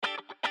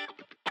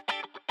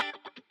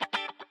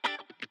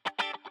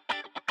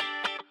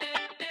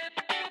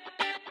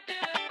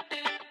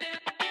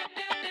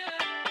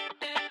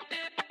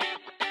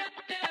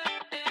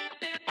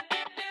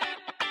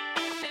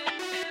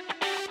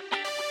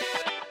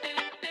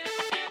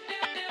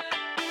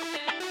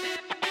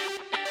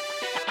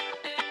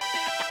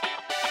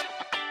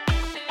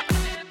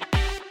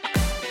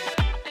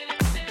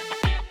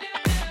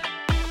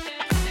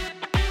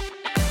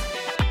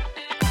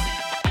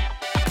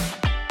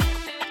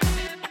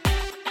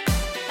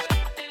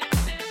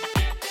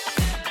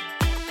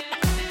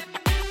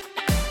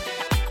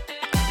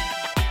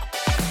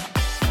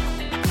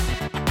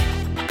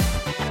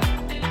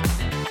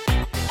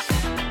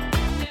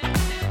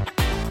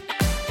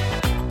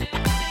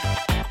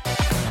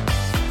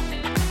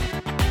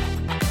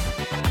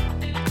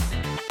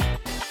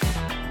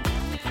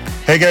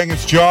Hey gang,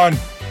 it's John.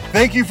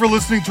 Thank you for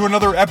listening to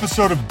another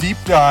episode of Deep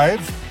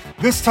Dive.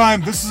 This time,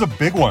 this is a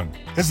big one,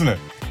 isn't it?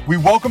 We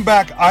welcome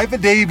back Iva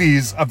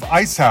Davies of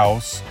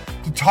Icehouse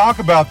to talk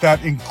about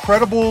that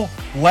incredible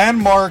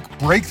landmark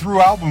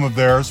breakthrough album of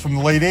theirs from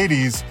the late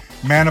 80s,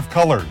 Man of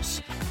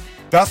Colors.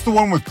 That's the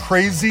one with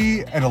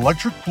Crazy and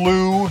Electric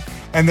Blue,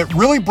 and that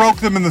really broke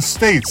them in the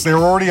States. They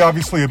were already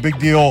obviously a big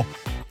deal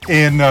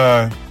in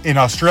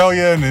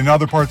Australia and in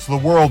other parts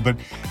of the world, but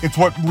it's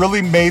what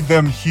really made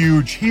them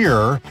huge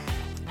here.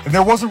 And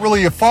there wasn't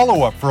really a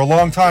follow-up for a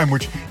long time,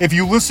 which if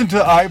you listen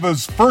to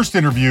Iva's first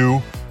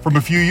interview from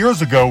a few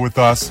years ago with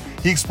us,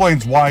 he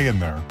explains why in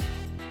there.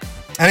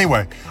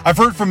 Anyway, I've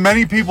heard from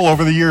many people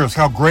over the years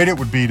how great it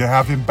would be to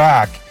have him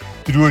back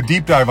to do a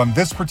deep dive on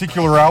this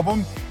particular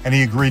album, and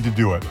he agreed to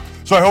do it.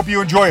 So I hope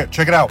you enjoy it.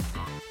 Check it out.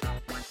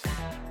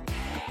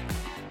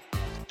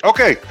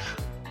 Okay.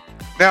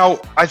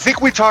 Now, I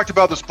think we talked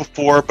about this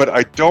before, but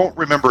I don't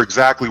remember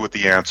exactly what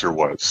the answer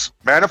was.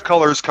 Man of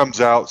Colors comes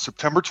out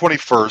September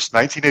 21st,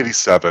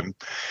 1987,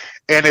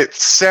 and it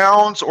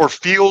sounds or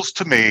feels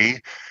to me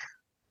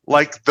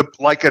like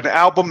an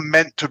album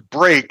meant to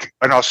break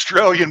an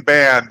Australian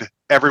band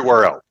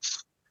everywhere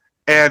else.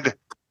 And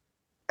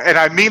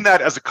I mean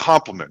that as a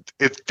compliment.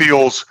 It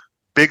feels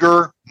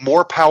bigger,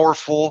 more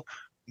powerful,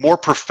 more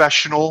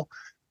professional,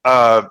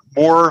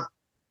 more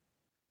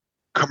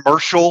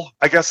commercial,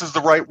 I guess is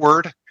the right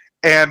word.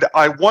 And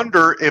I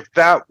wonder if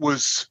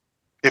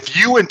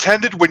you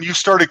intended when you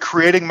started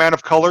creating Man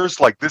of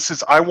Colors, like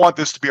I want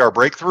this to be our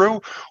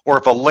breakthrough, or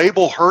if a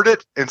label heard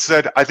it and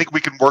said, I think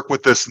we can work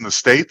with this in the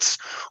States,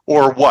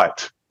 or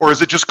what? Or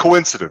is it just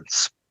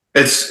coincidence?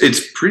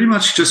 It's pretty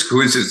much just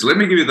coincidence. Let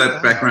me give you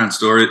that background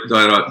story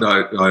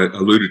that I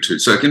alluded to.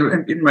 So you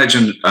can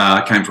imagine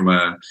I came from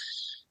a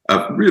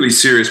really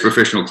serious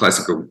professional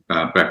classical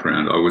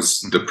background. I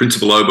was the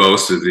principal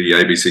oboist of the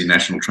ABC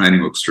National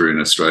Training Orchestra in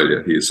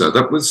Australia here. So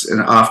that was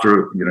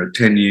after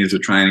 10 years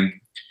of training.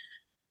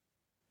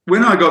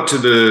 When I got to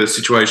the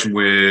situation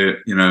where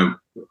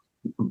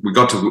we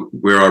got to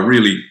where I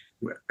really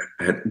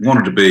had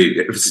wanted to be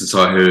ever since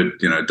I heard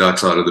Dark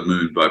Side of the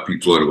Moon by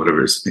Pink Floyd or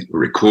whatever, it's a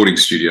recording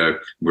studio.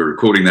 We're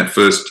recording that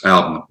first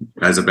album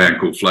as a band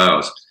called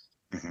Flowers.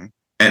 Mm-hmm.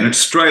 And it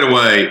straight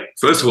away,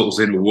 first of all, it was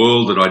in a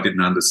world that I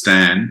didn't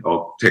understand,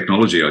 of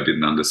technology I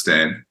didn't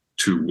understand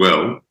too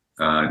well.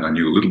 I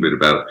knew a little bit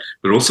about it,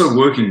 but also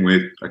working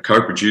with a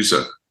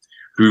co-producer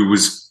who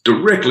was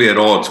directly at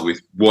odds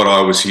with what I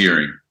was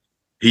hearing.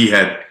 He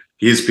had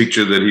his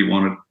picture that he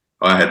wanted,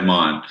 I had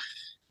mine.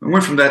 I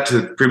went from that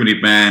to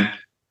Primitive Man,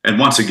 and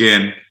once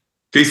again,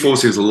 Keith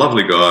Forsey is a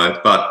lovely guy,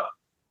 but,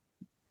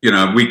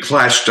 we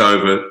clashed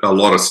over a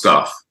lot of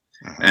stuff.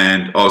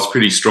 And I was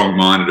pretty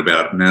strong-minded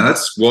about it. Now,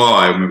 that's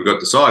why when we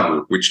got the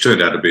Sidewalk, which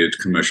turned out to be a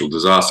commercial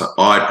disaster,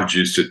 I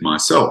produced it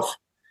myself.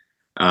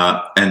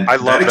 And I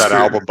love that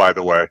album, by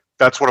the way.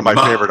 That's one of my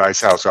favorite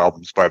Icehouse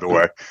albums, by the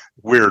way.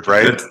 Weird,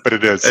 right? But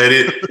it is.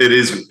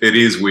 It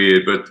is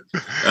weird, but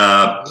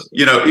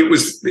it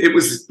was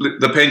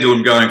the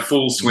pendulum going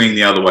full swing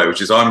the other way,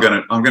 which is I'm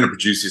going to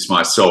produce this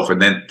myself. And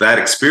then that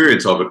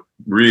experience of it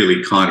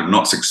really kind of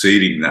not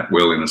succeeding that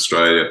well in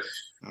Australia,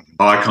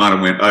 I kind of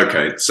went,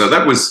 okay, so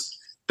that was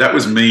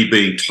me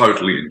being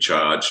totally in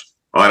charge.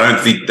 I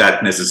don't think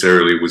that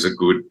necessarily was a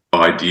good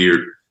idea.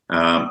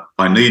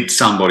 I need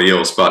somebody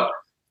else.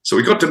 So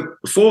we got to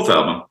the fourth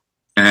album,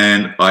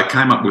 and I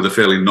came up with a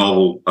fairly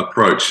novel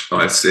approach.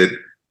 I said,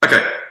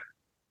 okay,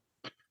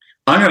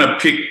 I'm going to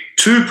pick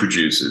two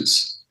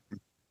producers,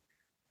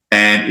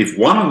 and if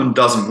one of them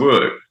doesn't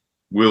work,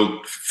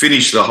 we'll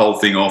finish the whole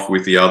thing off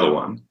with the other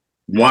one.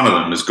 One of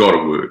them has got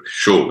to work,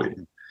 surely.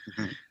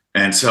 Mm-hmm.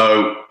 And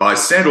so I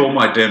sent all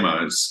my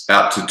demos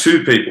out to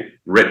two people,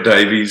 Rhett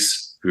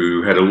Davies,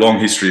 who had a long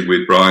history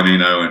with Brian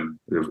Eno and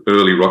the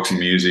early Roxy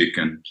Music,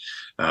 and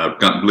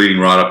leading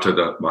right up to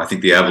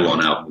the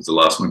Avalon album was the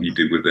last one he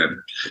did with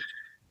them.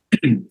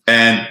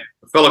 And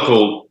a fellow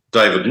called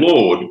David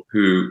Lord,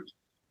 who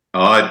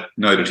I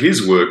noted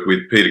his work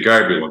with Peter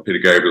Gabriel on Peter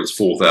Gabriel's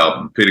fourth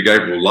album. Peter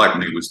Gabriel, like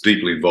me, was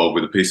deeply involved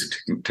with a piece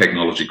of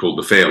technology called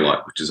the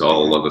Fairlight, which is a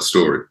whole other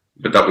story.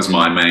 But that was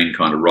my main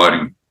kind of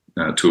writing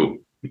tool.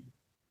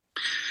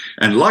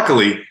 And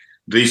luckily,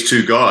 these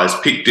two guys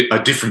picked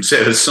a different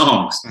set of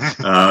songs.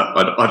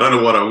 I don't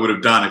know what I would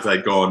have done if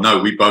they'd gone, no,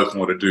 we both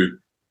want to do,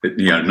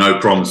 No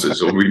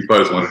Promises, or we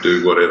both want to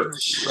do whatever.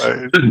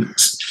 Right.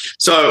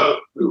 So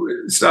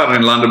started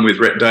in London with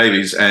Rhett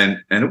Davies,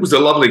 and it was a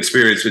lovely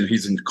experience. And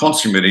he's a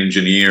consummate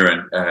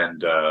engineer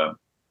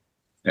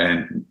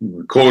and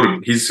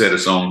recorded his set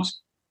of songs.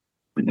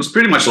 It was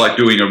pretty much like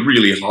doing a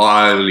really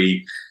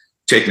highly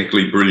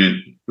technically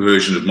brilliant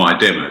version of my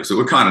demos. There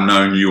were kind of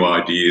no new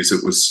ideas.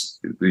 It was,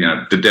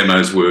 the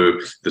demos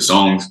were the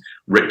songs.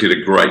 Rhett did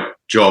a great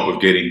job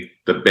of getting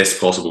the best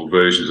possible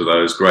versions of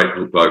those, great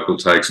vocal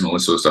takes and all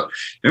this sort of stuff.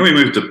 Then we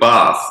moved to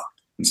Bath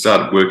and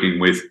started working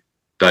with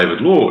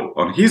David Lord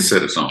on his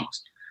set of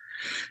songs.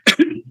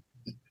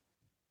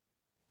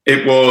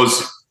 It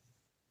was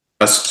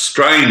a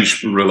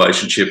strange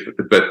relationship,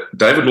 but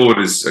David Lord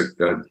is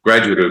a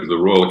graduate of the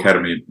Royal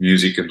Academy of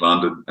Music in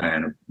London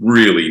and a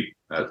really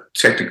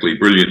technically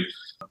brilliant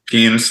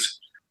pianist.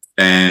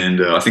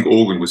 And I think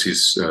organ was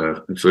his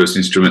first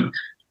instrument.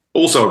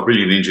 Also a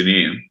brilliant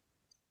engineer.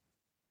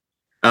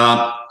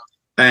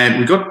 And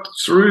we got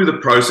through the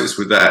process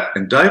with that,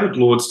 and David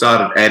Lord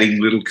started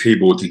adding little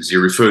keyboard things he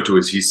referred to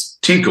as his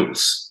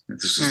tinkles.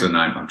 This is the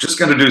name. I'm just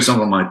going to do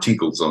some of my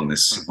tinkles on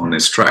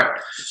this track.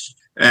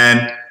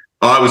 And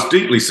I was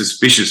deeply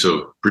suspicious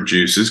of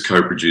producers,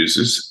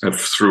 co-producers,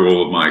 through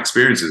all of my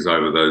experiences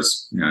over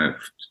those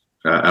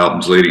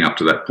albums leading up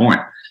to that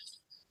point.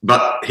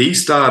 But he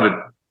started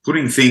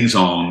putting things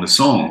on the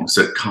songs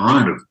that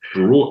kind of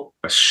brought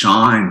a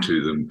shine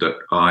to them that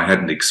I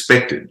hadn't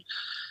expected.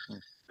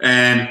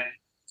 And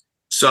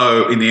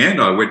so in the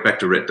end, I went back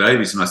to Rhett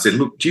Davies and I said,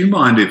 look, do you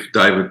mind if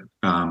David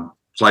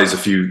plays a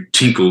few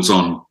tinkles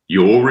on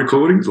your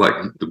recordings, like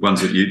the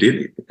ones that you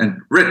did? And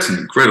Rhett's an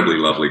incredibly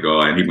lovely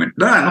guy. And he went,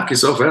 no, knock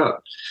yourself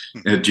out.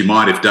 Do you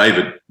mind if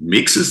David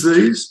mixes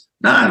these?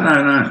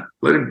 No.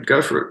 Let him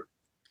go for it.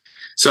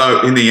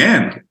 So in the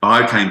end,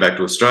 I came back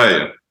to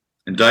Australia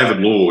and David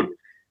Lord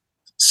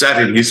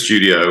sat in his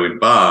studio in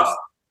Bath,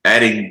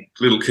 adding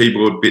little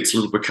keyboard bits,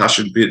 little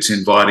percussion bits,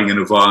 inviting in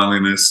a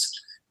violinist,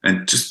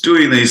 and just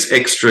doing these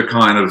extra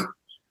kind of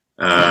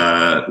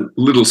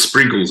little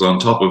sprinkles on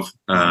top of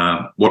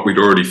what we'd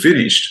already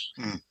finished,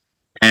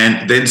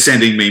 and then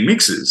sending me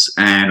mixes.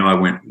 And I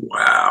went,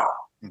 wow,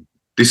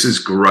 this is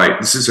great.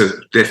 This is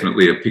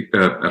definitely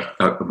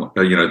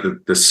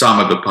the sum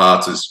of the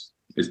parts is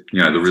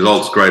the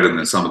result's greater than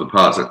the sum of the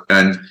parts.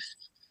 And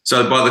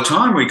so by the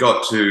time we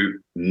got to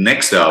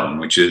next album,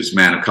 which is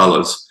Man of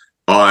Colours,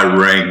 I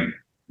rang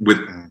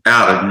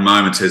without a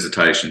moment's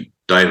hesitation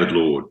David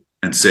Lord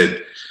and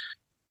said,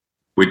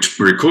 we're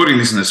recording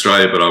this in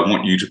Australia, but I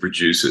want you to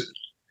produce it.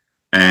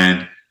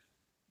 And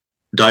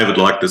David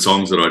liked the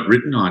songs that I'd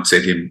written. I'd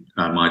sent him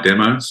my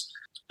demos,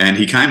 and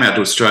he came out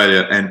to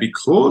Australia. And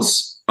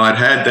because I'd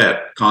had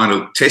that kind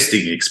of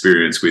testing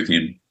experience with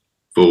him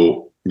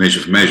for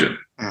Measure for Measure,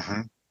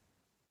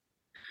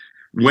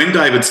 when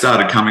David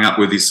started coming up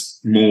with his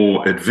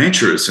more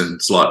adventurous and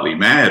slightly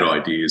mad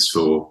ideas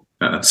for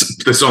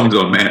the songs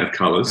on Man of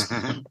Colours,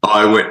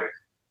 I went,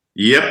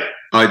 yep,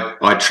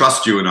 I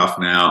trust you enough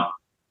now.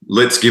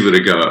 Let's give it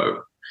a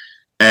go.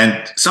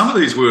 And some of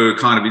these were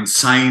kind of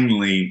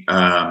insanely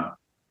mad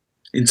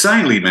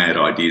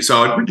ideas.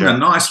 So I'd written a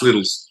nice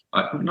little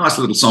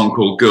song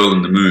called Girl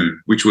in the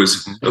Moon, which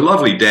was a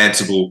lovely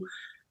danceable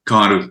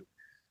kind of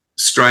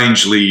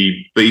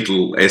strangely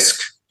Beatle-esque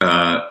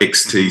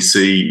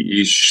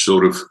XTC-ish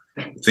sort of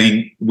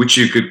thing, which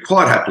you could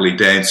quite happily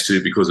dance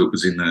to because it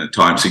was in the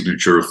time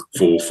signature of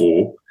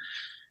 4/4.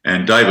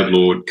 And David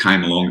Lord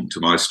came along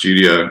to my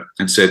studio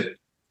and said,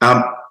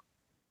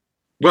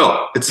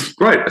 well, it's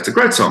great. It's a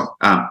great song.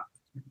 I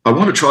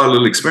want to try a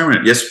little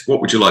experiment. Yes,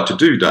 what would you like to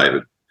do,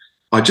 David?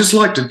 I'd just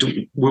like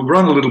to we'll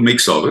run a little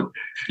mix of it,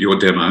 your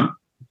demo,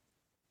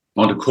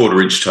 onto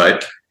 1/4-inch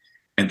tape,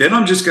 and then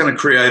I'm just going to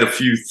create a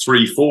few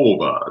 3/4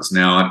 bars.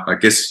 Now, I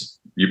guess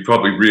you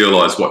probably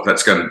realise what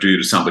that's going to do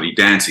to somebody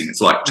dancing.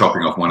 It's like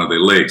chopping off one of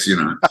their legs,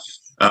 And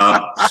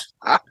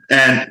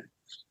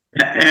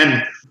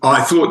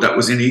I thought that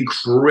was an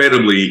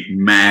incredibly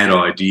mad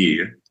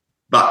idea.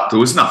 But there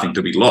was nothing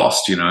to be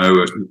lost,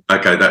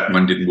 Okay, that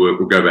one didn't work.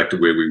 We'll go back to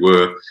where we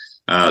were.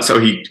 So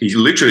he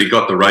literally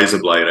got the razor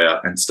blade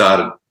out and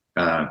started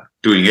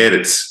doing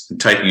edits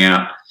and taking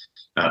out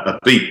a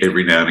beat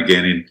every now and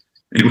again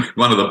in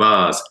one of the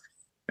bars.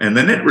 And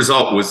the net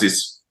result was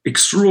this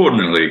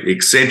extraordinarily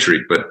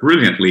eccentric but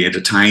brilliantly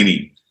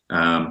entertaining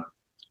kind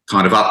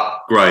of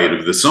upgrade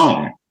of the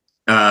song.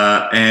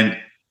 And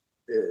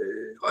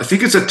I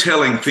think it's a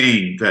telling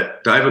thing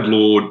that David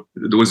Lord,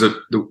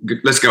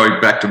 let's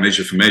go back to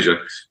Measure for Measure,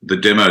 the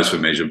demos for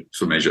Measure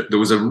for Measure. There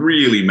was a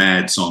really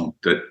mad song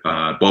that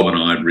Bob and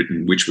I had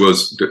written, which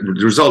was the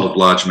result of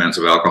large amounts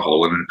of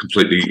alcohol and a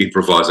completely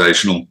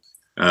improvisational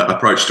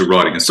approach to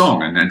writing a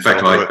song. And in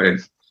fact,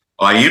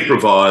 I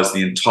improvised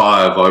the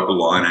entire vocal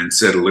line and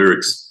set of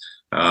lyrics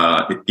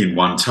in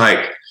one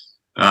take.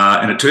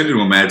 And it turned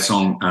into a mad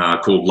song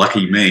called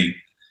Lucky Me,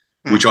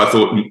 which I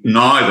thought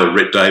neither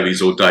Rhett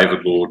Davies or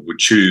David Lord would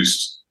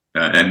choose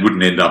and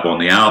wouldn't end up on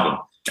the album.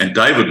 And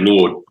David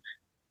Lord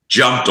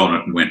jumped on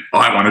it and went,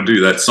 I want to do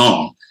that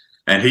song.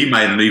 And he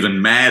made an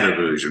even madder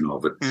version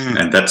of it.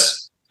 And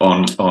that's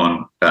on.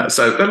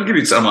 So that'll give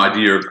you some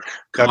idea of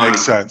that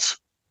makes sense.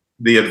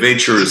 The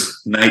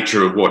adventurous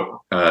nature of what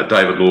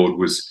David Lord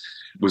was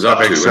up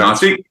to.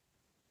 Sense. And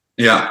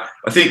I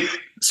think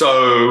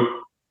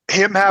so.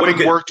 Him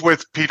having worked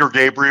with Peter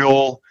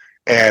Gabriel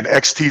and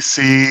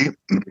XTC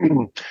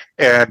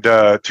and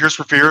Tears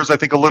for Fears, I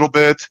think a little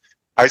bit,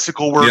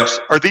 Icicle Works.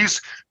 Yep. Are these,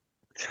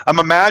 I'm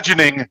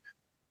imagining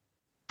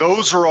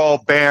those are all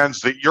bands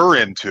that you're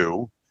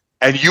into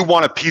and you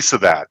want a piece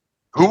of that.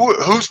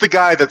 Who's the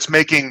guy that's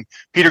making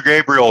Peter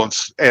Gabriel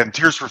and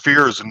Tears for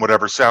Fears and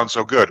whatever sound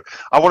so good?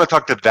 I want to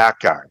talk to that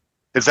guy.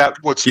 Is that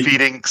what's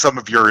feeding some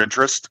of your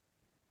interest?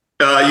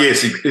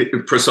 Yes,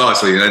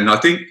 precisely. And I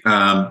think,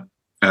 I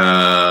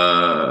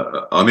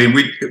mean,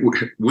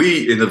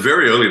 we in the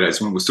very early days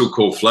when we were still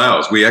called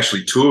Flowers, we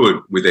actually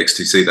toured with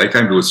XTC. They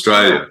came to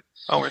Australia.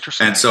 Oh,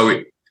 interesting. And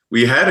so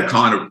we had a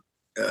kind of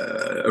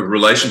a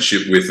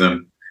relationship with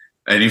them.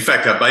 And in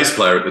fact, our bass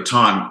player at the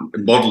time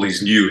modeled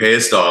his new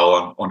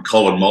hairstyle on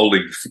Colin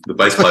Moulding, the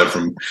bass player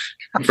from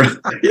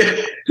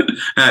yeah.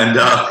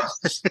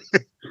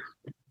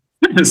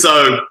 And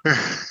so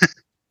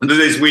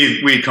there's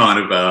weird kind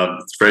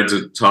of threads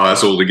that tie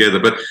us all together.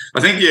 But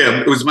I think,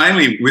 it was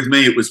mainly with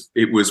me.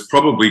 It was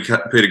probably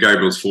Peter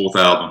Gabriel's fourth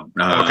album,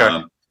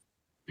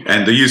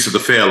 and the use of the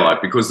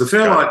Fairlight, because the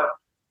Fairlight.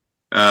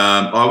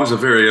 I was a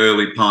very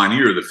early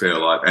pioneer of the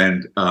Fairlight,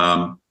 and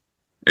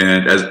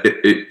as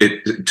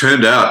it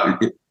turned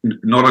out,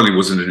 not only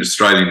was it an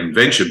Australian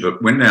invention,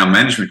 but when our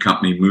management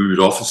company moved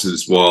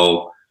offices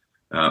while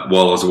I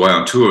was away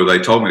on tour, they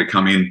told me to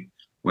come in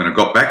when I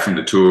got back from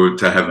the tour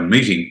to have a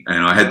meeting,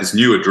 and I had this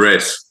new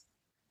address,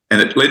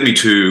 and it led me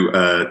to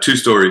a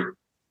two-story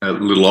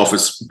little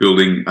office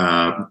building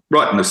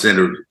right in the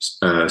centre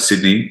of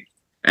Sydney,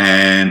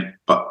 and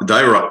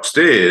they were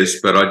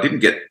upstairs, but I didn't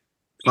get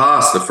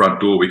past the front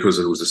door because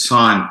there was a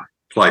sign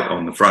plate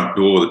on the front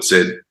door that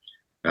said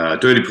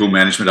Dirty Pool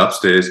Management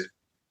upstairs,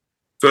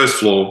 first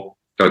floor,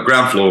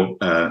 ground floor,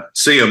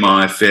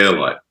 CMI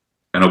Fairlight.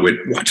 And I went,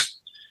 what?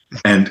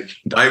 And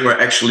they were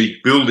actually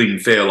building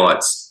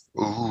Fairlights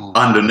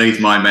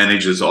underneath my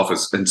manager's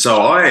office. And so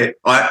I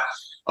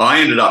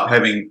ended up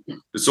having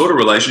the sort of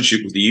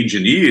relationship with the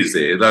engineers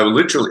there. They were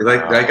literally,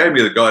 they gave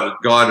me the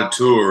guided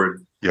tour,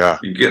 and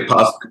you get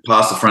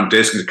past the front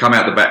desk and come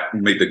out the back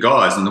and meet the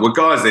guys. And there were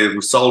guys there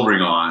with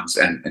soldering irons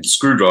and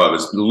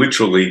screwdrivers,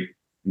 literally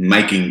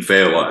making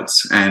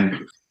Fairlights.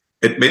 And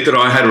it meant that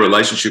I had a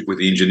relationship with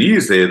the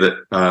engineers there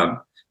that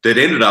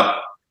ended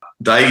up,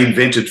 they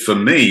invented for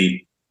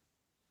me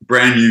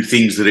brand new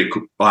things that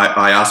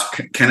I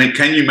asked,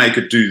 can you make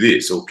it do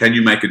this, or can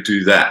you make it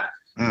do that?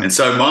 And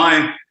so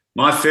my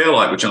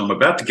Fairlight, which I'm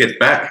about to get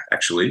back,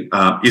 actually,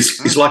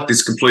 is like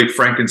this complete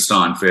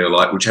Frankenstein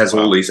Fairlight, which has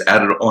all these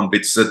added on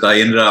bits that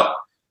they ended up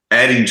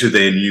adding to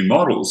their new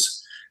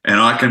models. And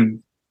I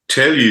can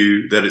tell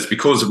you that it's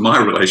because of my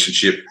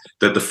relationship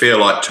that the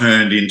Fairlight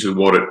turned into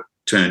what it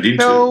turned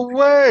into. No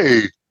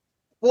way!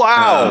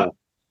 Wow!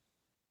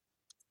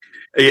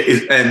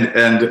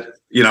 And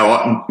you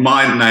know,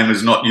 my name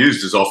is not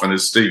used as often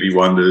as Stevie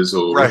Wonder's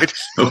or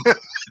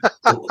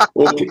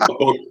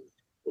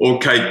or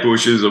Kate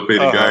Bush's or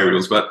Peter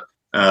Gabriel's, but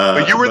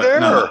you were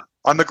there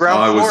on the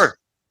ground floor.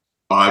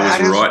 I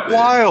was right there.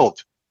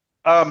 Wild.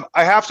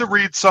 I have to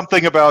read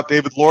something about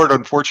David Lord.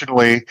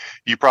 Unfortunately,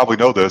 you probably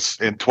know this.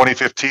 In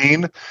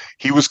 2015,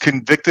 he was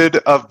convicted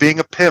of being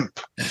a pimp,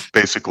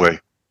 basically.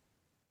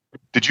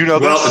 Did you know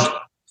this? Well,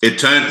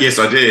 yes,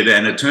 I did,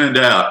 and it turned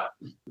out.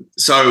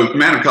 So,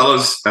 Man of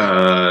Colours,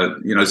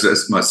 you know,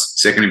 that's my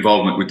second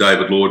involvement with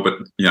David Lord. But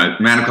you know,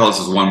 Man of Colours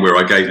is the one where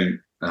I gave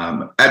him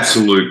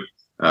absolute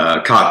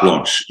carte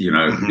blanche. You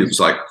know, it was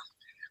like,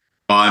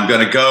 I'm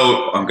going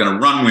to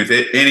run with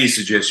it. Any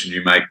suggestion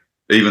you make.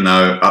 Even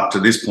though up to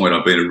this point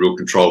I've been a real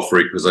control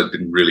freak because I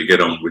didn't really get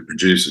on with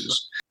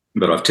producers.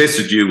 But I've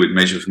tested you with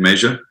Measure for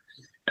Measure,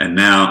 and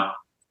now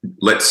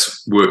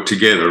let's work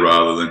together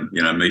rather than,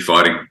 you know, me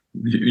fighting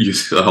you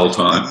the whole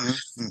time.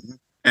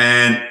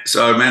 And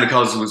so Man of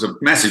Colours was a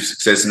massive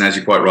success, and as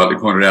you quite rightly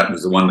pointed out, it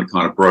was the one that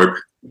kind of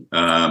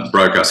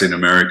broke us in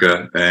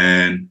America,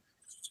 and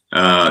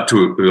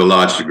to a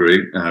large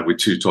degree with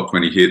 2 top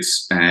 20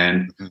 hits.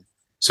 And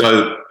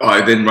so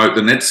I then wrote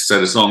the next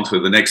set of songs for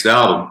the next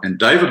album, and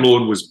David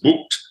Lord was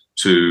booked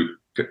to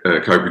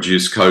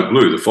co-produce Code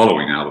Blue, the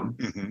following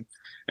album.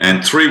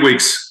 And 3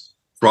 weeks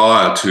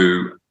prior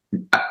to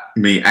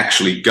me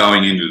actually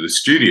going into the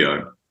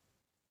studio,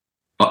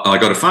 I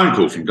got a phone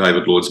call from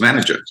David Lord's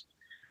manager,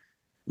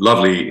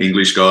 lovely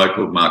English guy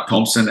called Mark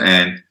Thompson,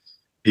 and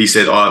he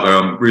said, Iva,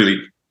 I'm really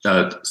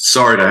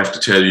sorry to have to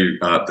tell you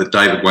that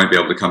David won't be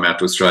able to come out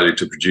to Australia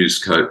to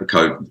produce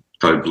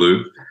Code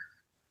Blue,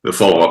 the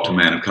follow-up to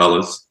Man of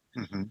Colours.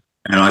 And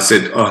I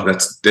said, oh,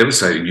 that's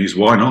devastating news.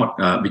 Why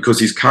not? Because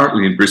he's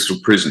currently in Bristol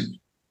prison.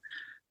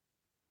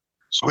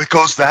 So it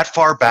goes that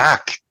far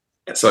back.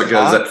 So it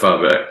goes that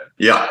far back.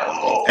 Yeah.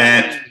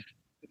 And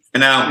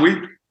now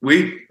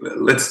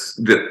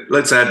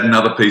let's add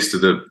another piece to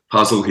the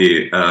puzzle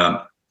here.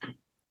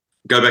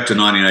 Go back to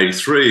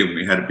 1983, and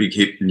we had a big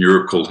hit in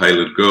Europe called Hey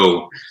Little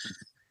Girl.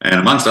 And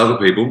amongst other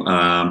people,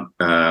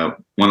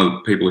 one of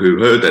the people who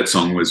heard that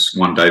song was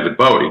one David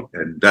Bowie,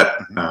 and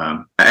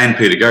and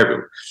Peter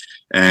Gabriel.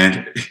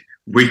 And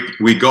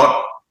we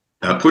got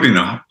put in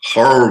a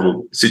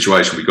horrible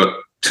situation. We got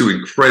 2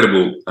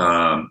 incredible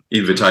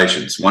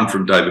invitations, one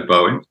from David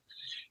Bowie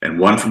and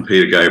one from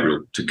Peter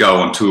Gabriel, to go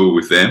on tour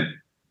with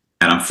them.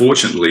 And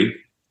unfortunately,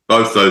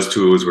 both those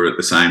tours were at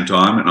the same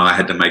time, and I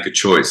had to make a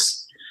choice.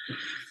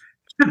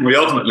 We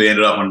ultimately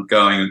ended up on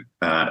going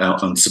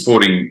out on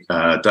supporting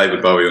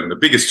David Bowie on the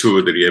biggest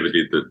tour that he ever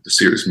did, the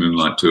Serious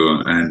Moonlight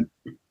Tour. And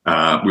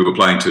We were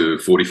playing to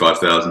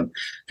 45,000,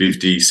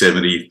 50,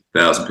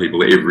 70,000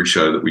 people every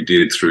show that we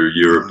did through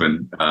Europe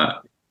and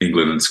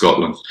England and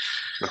Scotland.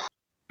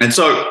 And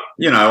so,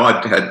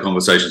 I'd had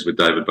conversations with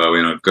David Bowie,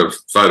 and I've got a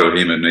photo of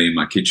him and me in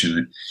my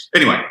kitchen.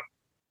 Anyway,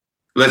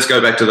 let's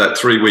go back to that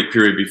 3-week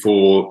period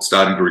before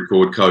starting to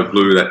record Code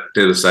Blue, that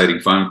devastating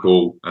phone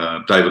call.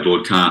 David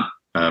Lord can't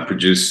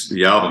produce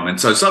the album. And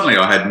so suddenly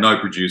I had no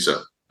producer,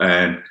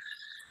 and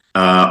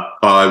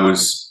I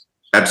was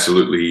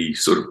absolutely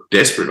sort of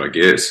desperate, I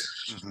guess.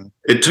 Mm-hmm.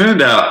 It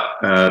turned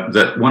out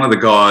that one of the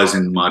guys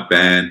in my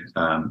band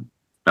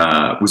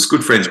was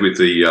good friends with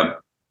the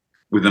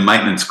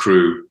maintenance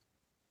crew,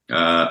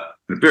 a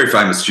very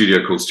famous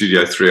studio called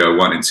Studio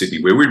 301 in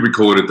Sydney, where we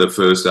recorded the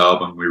first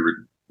album.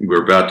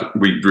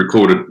 We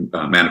recorded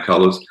Man of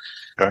Colours.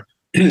 Okay.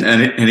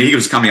 And he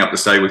was coming up to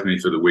stay with me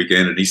for the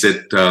weekend, and he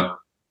said,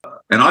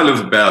 and I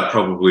live about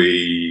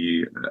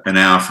probably an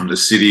hour from the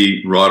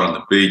city, right on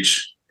the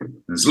beach.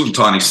 There's a little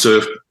tiny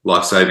surf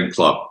life-saving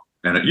club,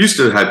 and it used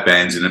to have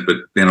bands in it, but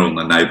then all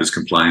the neighbours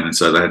complained, and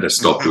so they had to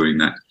stop doing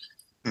that.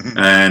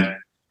 And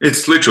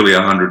it's literally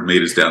 100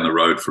 metres down the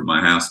road from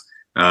my house.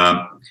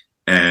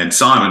 And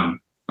Simon,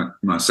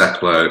 my sax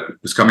player,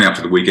 was coming up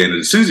for the weekend, and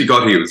as soon as he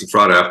got here, it was a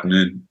Friday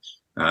afternoon,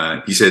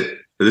 he said,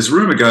 there's a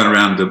rumour going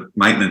around the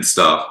maintenance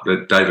staff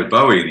that David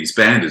Bowie and his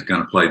band is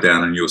going to play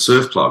down in your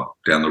surf club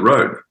down the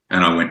road.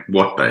 And I went,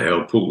 what the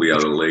hell? Pull the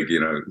other leg,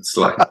 It's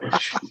like...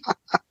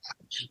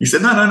 He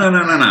said, no.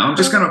 I'm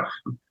just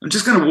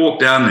gonna walk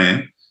down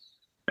there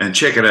and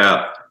check it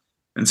out.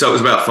 And so it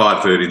was about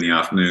 5:30 in the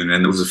afternoon,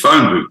 and there was a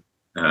phone booth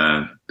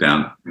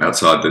down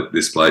outside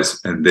this place.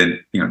 And then,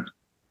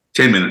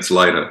 10 minutes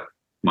later,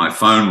 my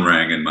phone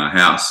rang in my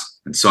house,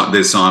 and so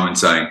there's Simon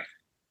saying,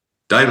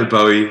 David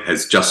Bowie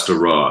has just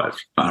arrived.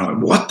 I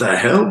went, what the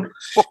hell?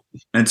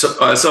 And so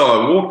I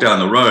walked down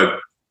the road.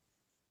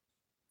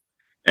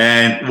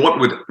 And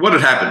what had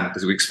happened,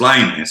 as we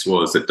explained this,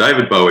 was that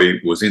David Bowie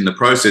was in the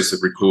process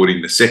of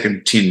recording the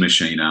second Tin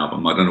Machine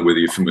album. I don't know whether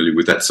you're familiar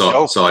with that side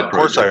project. Of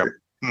course I am.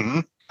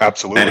 Mm-hmm.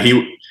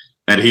 Absolutely.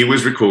 And he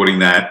was recording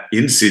that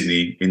in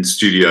Sydney in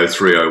Studio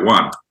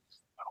 301.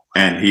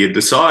 And he had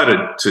decided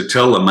to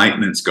tell the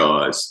maintenance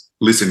guys,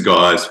 listen,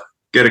 guys,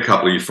 get a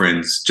couple of your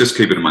friends, just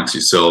keep it amongst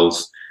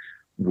yourselves.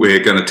 We're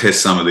going to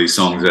test some of these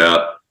songs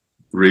out.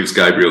 Reeves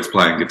Gabriel's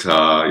playing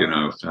guitar,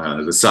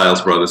 the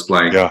Sales Brothers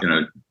playing,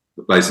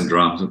 bass and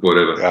drums and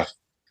whatever. Yeah.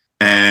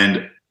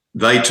 And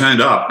they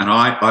turned up, and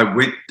I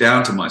went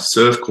down to my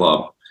surf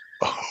club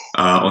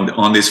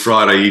on this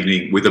Friday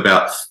evening with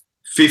about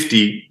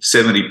 50,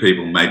 70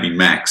 people, maybe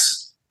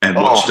max, and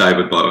watched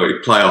David Bowie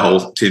play a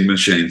whole Tin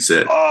Machine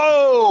set.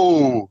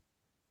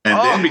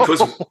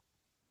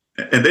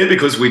 And then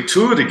because we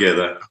toured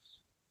together,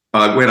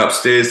 I went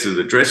upstairs to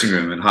the dressing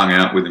room and hung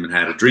out with him and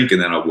had a drink,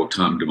 and then I walked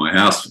home to my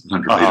house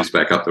 100 metres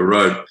back up the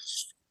road.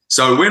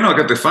 So when I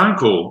got the phone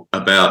call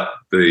about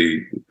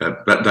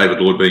about David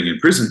Lord being in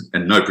prison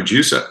and no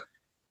producer,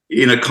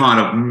 in a kind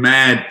of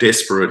mad,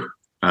 desperate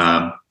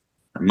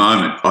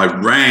moment, I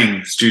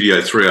rang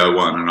Studio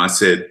 301 and I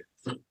said,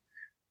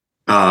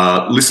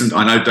 listen,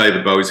 I know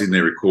David Bowie's in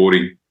there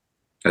recording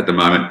at the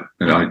moment,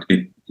 and I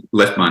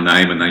left my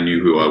name and they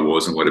knew who I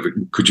was and whatever.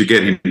 Could you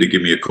get him to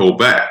give me a call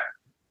back?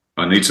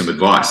 I need some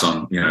advice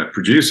on,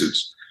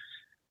 producers.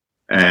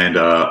 And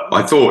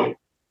I thought,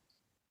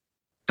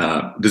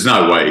 there's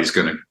no way he's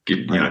going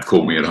to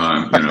call me at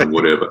home,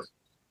 whatever.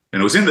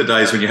 And it was in the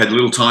days when you had a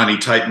little tiny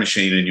tape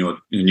machine in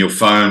your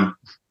phone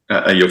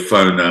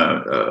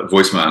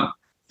voicemail.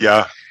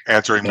 Yeah,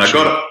 answering machine.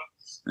 I got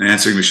an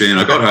answering machine.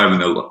 I got home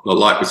and the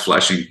light was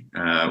flashing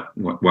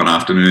one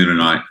afternoon,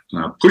 and I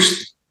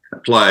pushed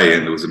play,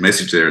 and there was a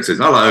message there. It says,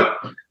 "Hello,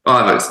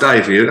 Iva, it's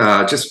Dave here.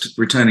 Just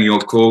returning your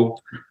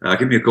call.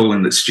 Give me a call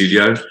in the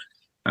studio."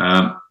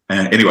 And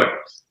anyway,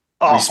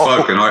 we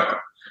spoke, and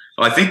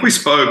I think we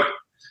spoke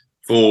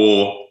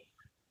for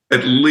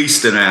at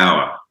least an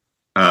hour.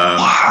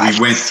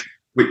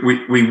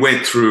 We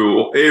went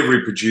through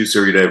every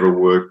producer he'd ever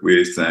worked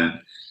with, and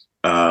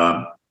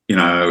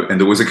and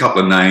there was a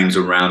couple of names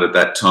around at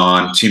that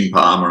time. Tim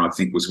Palmer, I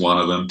think, was one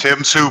of them.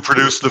 Tim's who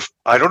produced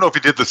I don't know if he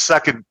did the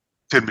second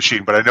Tin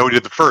Machine, but I know he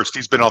did the first.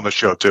 He's been on the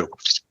show too.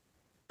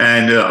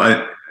 And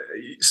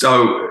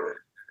so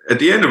at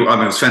the end of it,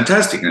 it was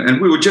fantastic. And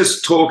we were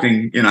just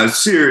talking,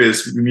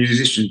 serious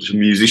musician to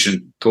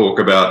musician talk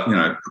about,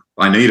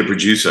 I need a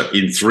producer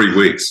in 3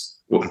 weeks.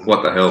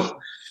 What the hell?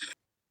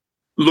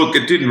 Look,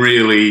 it didn't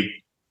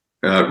really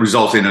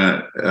result in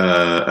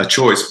a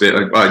choice,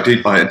 but I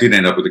did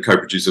end up with a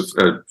co-producer,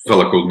 a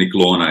fellow called Nick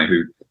Launay,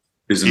 who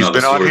is another.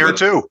 He's been on here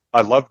too.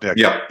 I love Nick.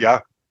 Yeah.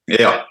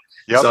 Yep.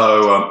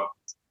 So.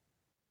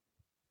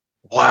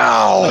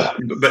 Wow.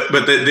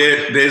 But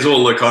there's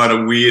all the kind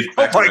of weird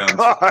background. Oh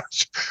my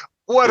gosh.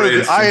 What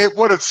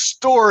a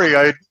story.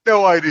 I had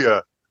no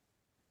idea.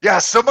 Yeah,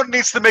 someone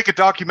needs to make a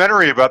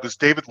documentary about this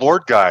David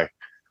Lord guy.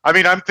 I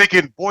mean, I'm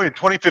thinking, boy, in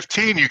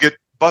 2015 you get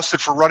busted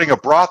for running a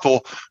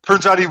brothel.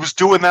 Turns out he was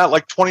doing that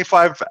like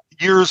 25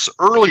 years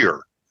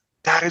earlier.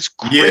 That is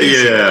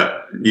crazy.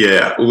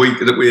 Yeah.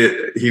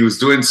 He was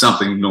doing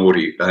something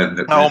naughty.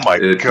 Oh my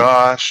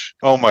gosh.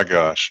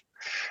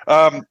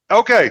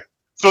 Okay.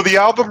 So the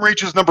album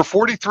reaches number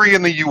 43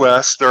 in the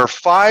US. There are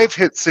 5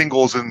 hit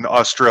singles in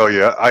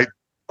Australia. I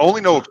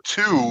only know of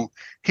 2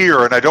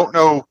 here, and I don't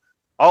know.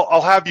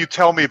 I'll have you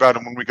tell me about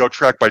them when we go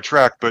track by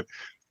track, but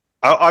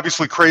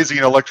obviously Crazy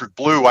and Electric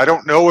Blue. I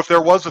don't know if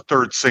there was a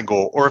 3rd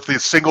single or if the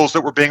singles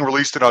that were being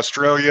released in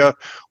Australia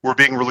were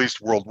being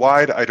released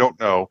worldwide. I don't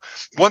know.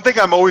 One thing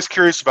I'm always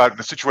curious about in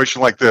a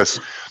situation like this,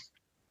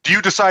 do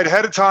you decide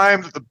ahead of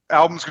time that the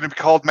album's going to be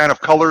called Man of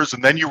Colors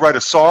and then you write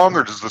a song,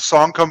 or does the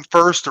song come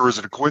first, or is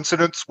it a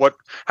coincidence?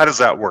 How does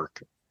that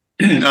work?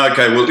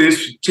 Okay, well, in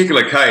this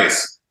particular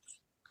case,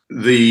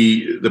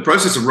 the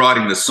process of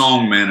writing the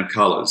song Man of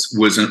Colors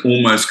was an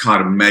almost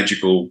kind of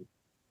magical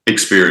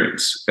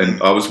experience.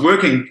 And I was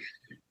working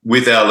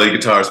with our lead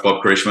guitarist,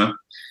 Bob Krishma.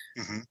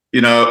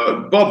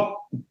 Mm-hmm.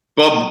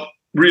 Bob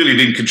really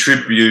didn't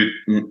contribute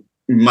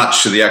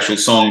much to the actual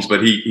songs,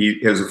 but he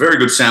has a very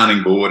good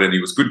sounding board, and he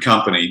was good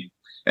company,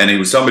 and he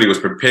was somebody who was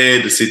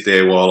prepared to sit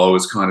there while I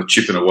was kind of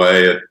chipping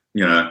away at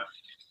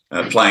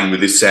playing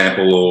with this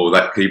sample or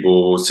that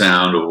keyboard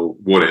sound or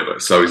whatever.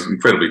 So he's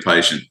incredibly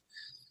patient.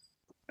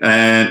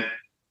 And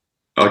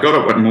I got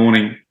up one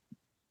morning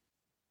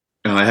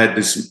and I had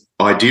this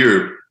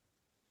idea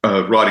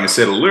of writing a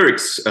set of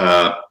lyrics,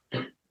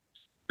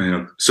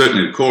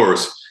 certainly the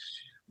chorus,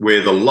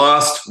 where the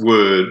last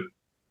word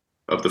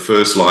of the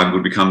first line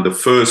would become the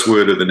first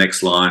word of the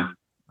next line,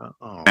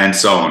 and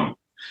so on.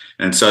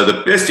 And so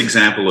the best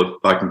example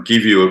I can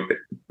give you of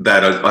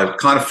that, I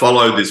kind of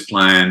followed this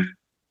plan,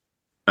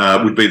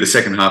 would be the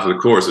second half of the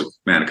chorus of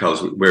Man of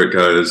Colors, where it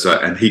goes,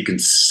 and he can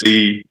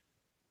see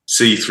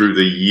through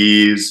the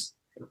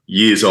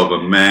years of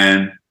a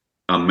man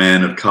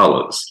of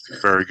colors.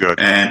 Very good.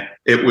 And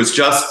it was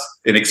just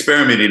an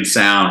experiment in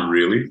sound,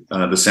 really,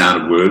 the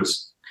sound of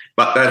words.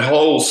 But that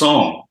whole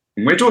song,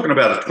 and we're talking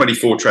about a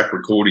 24-track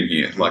recording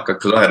here,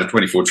 because I had a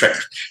 24-track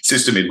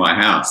system in my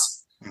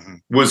house,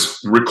 was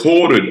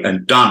recorded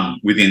and done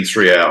within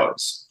 3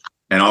 hours.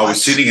 And I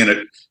was sitting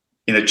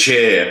in a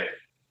chair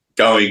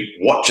going,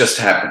 what just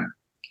happened?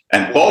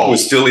 And Bob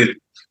was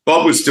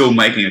still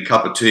making a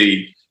cup of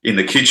tea in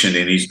the kitchen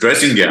in his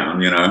dressing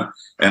gown,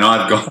 and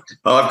I've got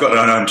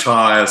an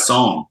entire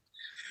song.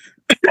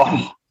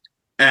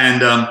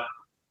 And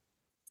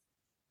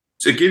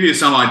to give you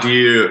some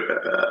idea,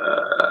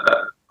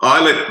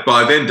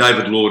 by then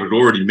David Lord had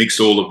already mixed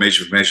all of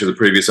Measure for Measure, the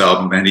previous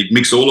album, and he'd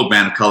mixed all of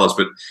Man of Colors,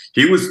 but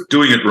he was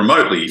doing it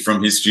remotely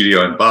from his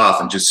studio in Bath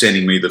and just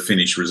sending me the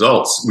finished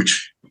results,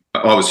 which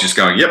I was just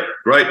going, yep,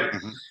 great.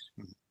 Mm-hmm.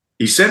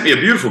 He sent me a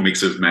beautiful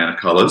mix of Man of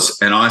Colors,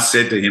 and I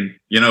said to him,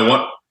 you know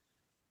what?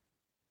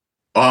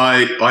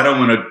 I don't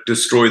want to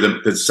destroy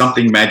them. There's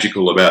something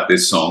magical about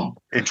this song.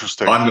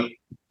 Interesting.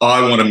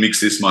 I want to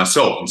mix this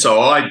myself. And so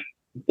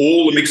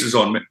all the mixes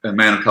on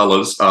Man of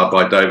Colors are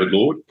by David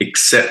Lord,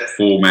 except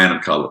for Man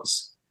of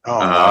Colors.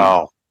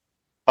 Oh,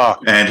 wow.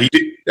 And he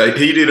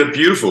did a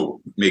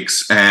beautiful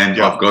mix, and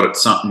I've got it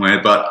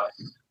somewhere, but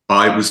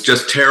I was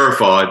just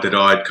terrified that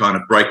I'd kind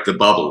of break the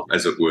bubble,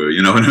 as it were,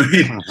 you know what I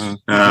mean?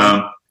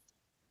 Mm-hmm.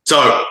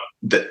 So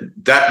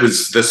that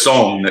was the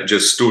song that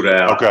just stood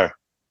out. Okay.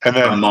 And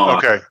then,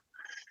 okay.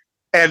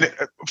 And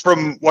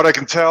from what I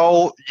can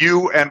tell,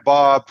 you and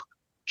Bob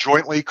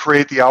jointly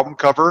create the album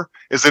cover.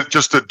 Is it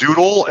just a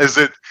doodle? Is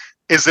it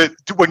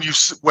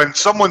when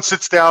someone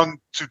sits down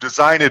to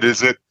design it,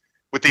 is it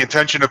with the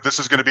intention of this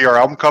is going to be our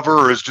album cover,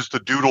 or is it just a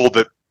doodle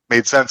that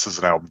made sense as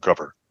an album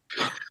cover?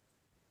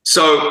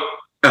 So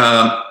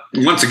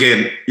once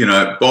again,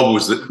 Bob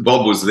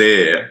was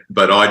there,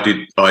 but I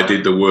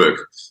did the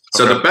work.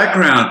 So the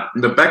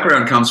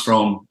background comes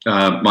from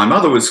my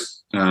mother was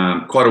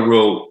quite a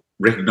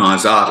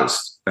well-recognised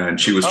artist, and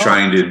she was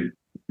trained in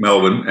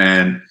Melbourne,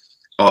 and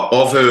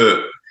of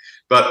her,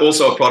 but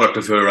also a product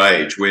of her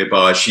age,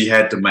 whereby she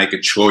had to make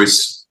a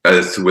choice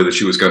as to whether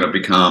she was going to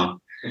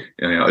become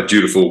a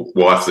dutiful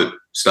wife that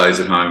stays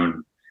at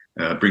home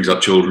and brings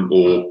up children,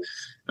 or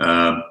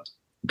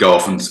go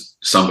off on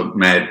some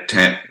mad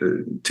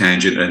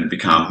tangent and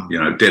become,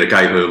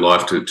 dedicate her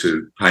life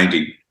to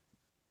painting.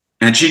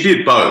 And she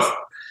did both.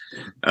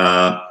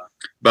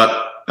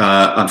 But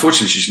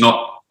unfortunately, she's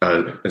not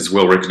as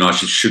well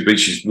recognised as she should be.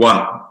 She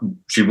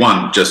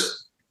won just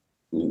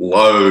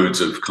loads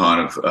of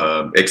kind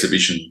of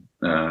exhibition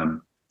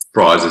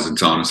prizes and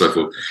so on and so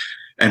forth.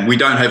 And we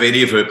don't have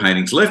any of her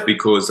paintings left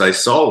because they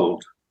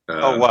sold.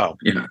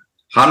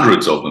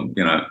 Hundreds of them.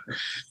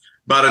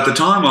 But at the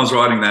time I was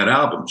writing that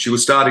album, she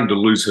was starting to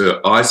lose her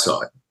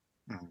eyesight,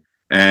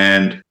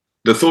 and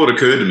the thought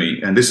occurred to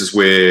me, and this is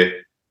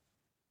where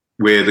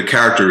the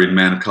character in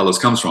Man of Colors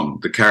comes from.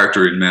 The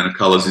character in Man of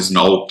Colors is an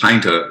old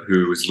painter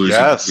who was losing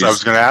his I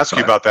was going to ask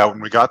you about that when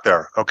we got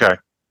there. Okay.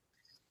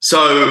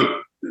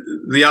 So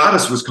the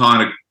artist was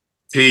kind of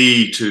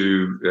key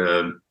to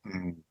the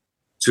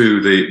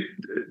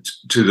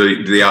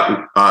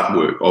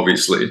artwork,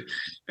 obviously.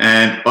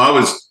 And I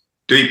was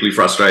deeply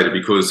frustrated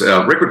because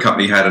our record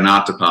company had an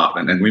art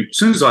department, and as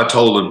soon as I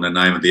told them the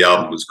name of the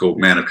album was called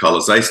Man of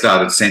Colours, they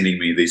started sending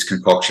me these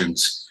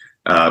concoctions,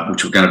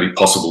 which were going to be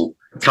possible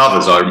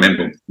covers. I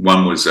remember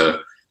one was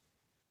a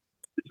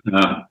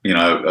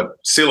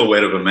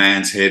silhouette of a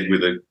man's head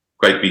with a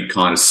great big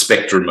kind of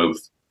spectrum of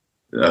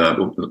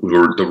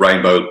the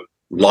rainbow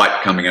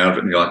light coming out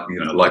of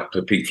it, like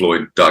the Pink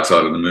Floyd Dark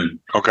Side of the Moon.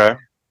 Okay.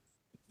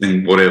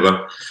 And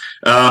whatever.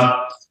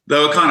 They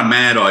were kind of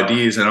mad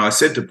ideas, and I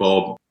said to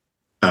Bob,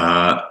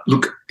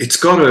 look, it's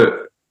got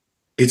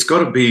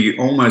to be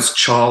almost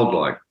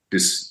childlike,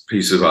 this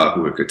piece of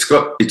artwork.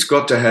 It's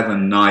got to have a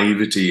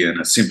naivety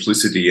and a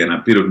simplicity and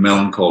a bit of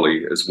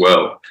melancholy as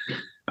well,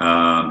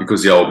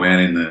 because the old man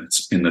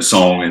in the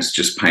song is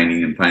just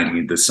painting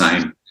the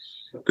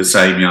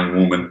same young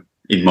woman.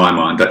 In my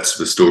mind, that's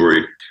the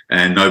story,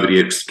 and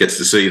nobody else gets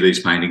to see these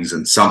paintings.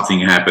 And something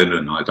happened,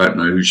 and I don't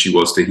know who she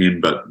was to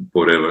him, but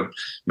whatever.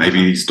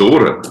 Maybe his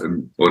daughter,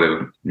 and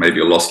whatever.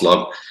 Maybe a lost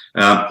love.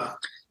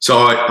 So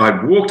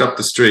I walked up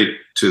the street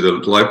to the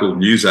local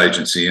news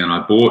agency, and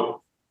I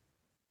bought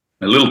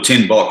a little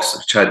tin box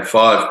which had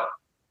 5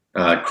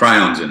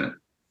 crayons in it,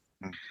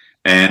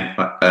 and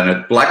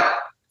a black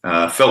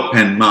felt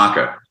pen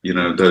marker. You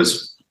know,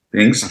 those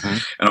things. Mm-hmm.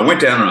 And I went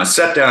down and I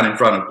sat down in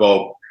front of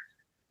Bob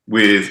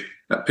with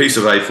a piece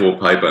of A4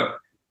 paper,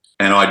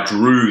 and I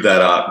drew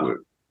that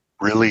artwork.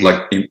 Really?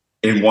 Like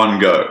in one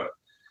go.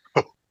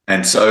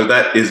 And so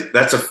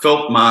that's a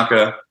felt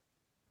marker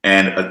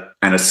and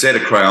a set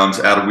of crayons,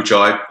 out of which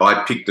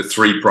I picked the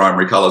 3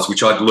 primary colours,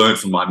 which I'd learned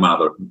from my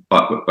mother,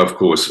 of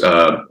course.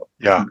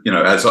 Yeah. You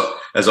know, as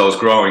I was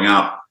growing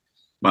up,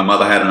 my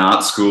mother had an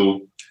art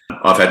school.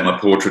 I've had my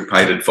portrait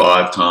painted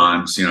 5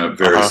 times, you know,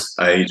 various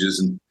ages,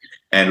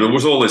 and there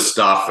was all this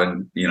stuff,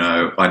 and, you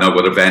know, I know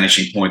what a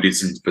vanishing point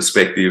is in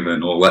perspective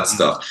and all that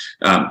stuff.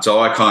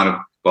 So I kind of,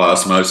 by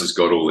osmosis,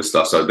 got all this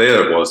stuff. So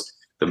there it was.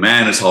 The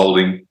man is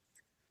holding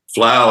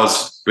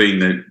flowers, being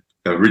the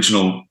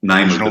original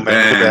name of the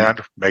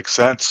band. Makes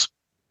sense.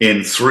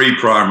 In 3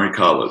 primary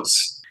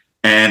colours.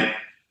 And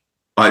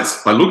I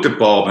looked at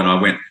Bob and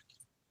I went,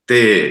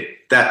 there,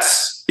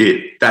 that's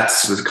it.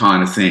 That's the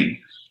kind of thing.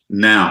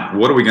 Now,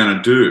 what are we going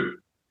to do?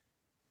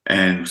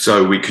 And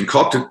so we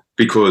concocted,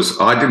 because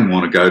I didn't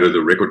want to go to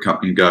the record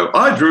company and go,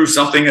 I drew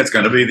something that's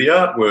going to be the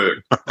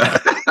artwork.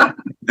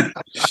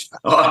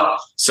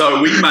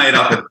 So we made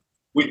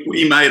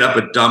up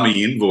a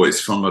dummy invoice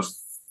from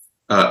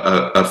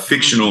a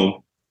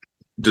fictional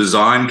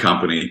design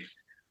company,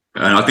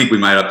 and I think we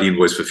made up the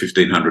invoice for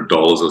 $1,500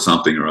 or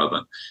something or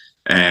other.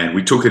 And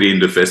we took it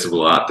into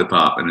Festival Art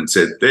Department and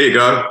said, there you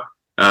go.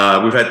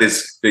 We've had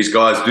these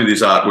guys do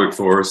this artwork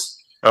for us.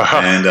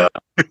 And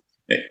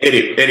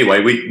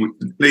anyway, we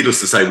needless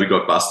to say, we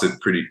got busted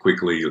pretty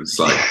quickly. It was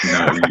like,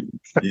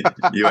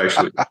 you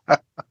actually.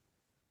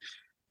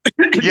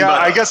 Yeah,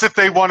 but, I guess if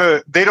they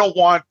don't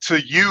want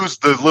to use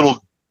the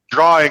little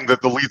drawing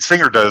that the lead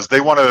singer does.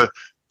 They want to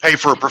pay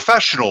for a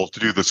professional to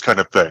do this kind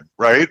of thing,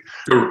 right?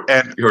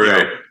 And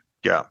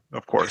yeah,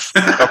 of course.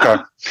 Okay.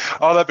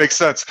 Oh, that makes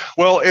sense.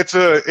 Well,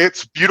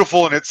 it's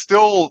beautiful, and it's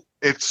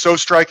so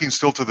striking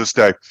still to this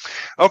day.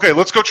 Okay,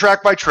 let's go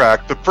track by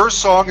track. The first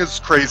song is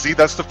Crazy.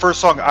 That's the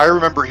first song I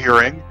remember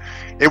hearing.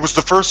 It was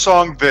the first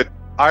song that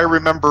I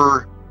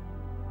remember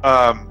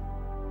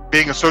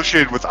being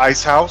associated with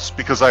Icehouse,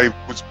 because I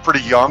was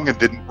pretty young and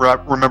didn't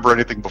remember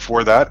anything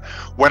before that.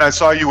 When I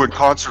saw you in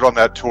concert on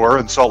that tour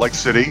in Salt Lake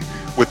City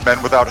with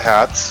Men Without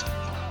Hats,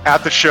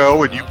 at the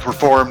show, and you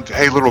performed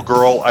Hey Little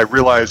Girl, I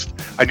realized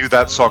I knew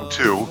that song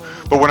too.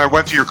 But when I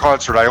went to your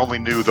concert, I only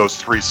knew those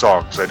 3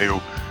 songs. I knew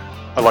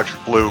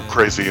Electric Blue,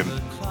 Crazy, and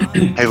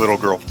Hey Little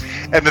Girl.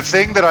 And the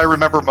thing that I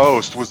remember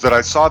most was that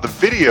I saw the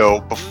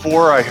video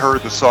before I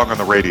heard the song on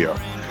the radio.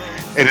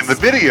 And in the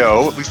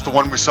video, at least the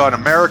one we saw in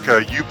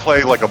America, you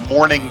play like a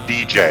morning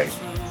DJ.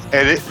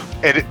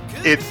 And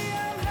it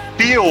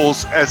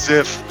feels as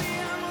if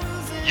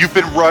you've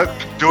been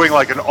doing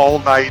like an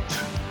all-night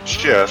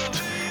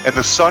shift, and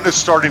the sun is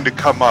starting to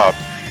come up,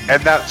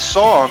 and that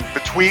song,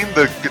 between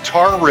the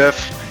guitar riff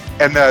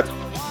and that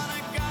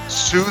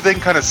soothing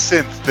kind of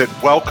synth that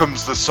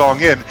welcomes the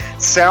song in,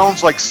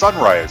 sounds like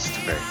sunrise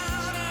to me.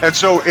 And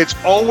so it's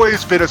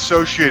always been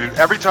associated.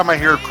 Every time I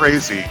hear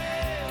Crazy,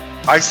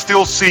 I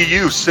still see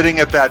you sitting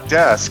at that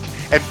desk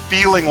and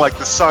feeling like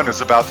the sun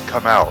is about to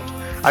come out.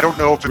 I don't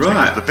know if it's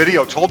because the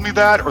video told me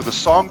that, or the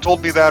song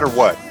told me that, or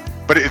what,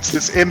 but it's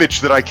this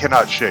image that I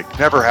cannot shake.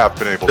 Never have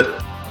been able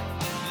to.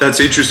 That's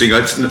interesting.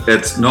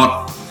 It's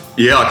not.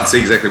 Yeah, I can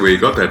see exactly where you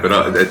got that,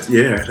 but that's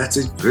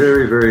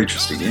very, very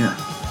interesting.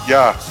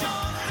 Yeah.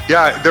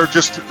 They're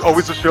just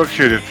always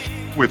associated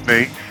with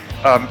me.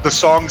 The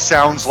song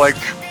sounds like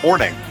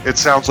morning. It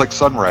sounds like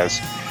sunrise.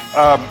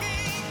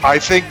 I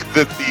think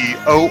that the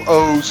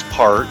OO's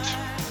part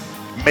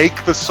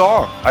make the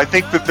song. I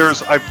think that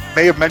I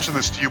may have mentioned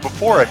this to you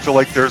before. I feel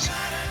like there's,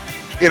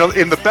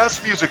 in the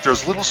best music,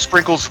 there's little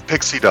sprinkles of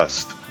pixie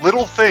dust,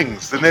 little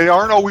things, and they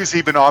aren't always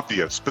even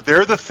obvious, but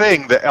they're the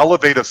thing that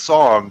elevate a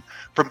song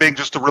from being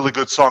just a really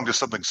good song to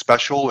something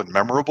special and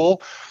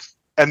memorable.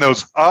 and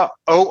those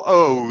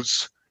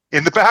oh-ohs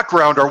in the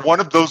background are one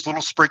of those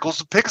little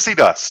sprinkles of pixie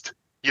dust.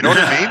 You know what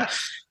I mean?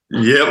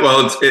 Yeah,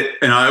 well,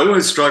 and I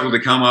always struggled to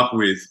come up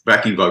with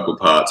backing vocal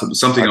parts. It was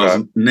something I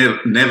was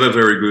never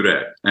very good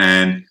at,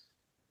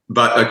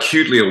 but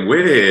acutely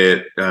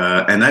aware,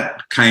 and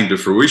that came to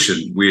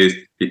fruition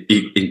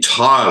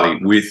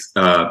entirely with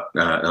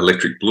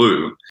Electric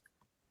Blue.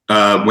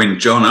 When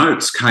John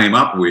Oates came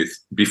up with,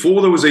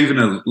 before there was even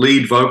a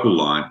lead vocal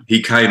line,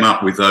 he came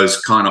up with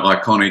those kind of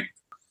iconic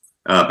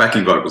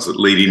backing vocals that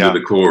lead into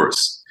the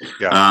chorus.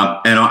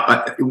 Yeah. And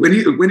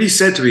when he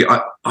said to me,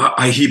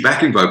 I hear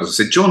backing vocals,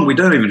 I said, John, we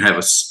don't even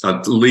have a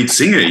lead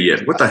singer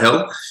yet. What the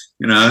hell?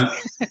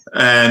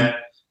 And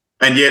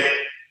yet,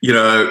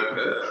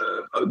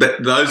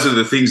 those are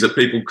the things that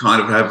people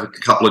kind of have a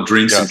couple of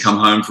drinks and come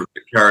home from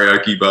the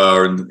karaoke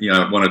bar and,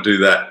 want to do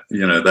that,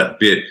 that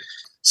bit.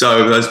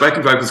 So those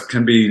backing vocals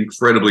can be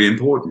incredibly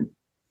important.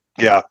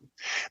 Yeah.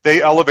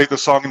 They elevate the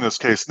song in this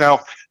case.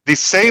 Now, the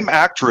same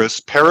actress,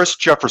 Paris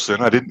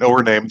Jefferson, I didn't know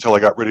her name until I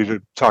got ready to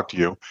talk to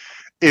you,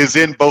 is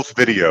in both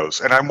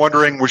videos. And I'm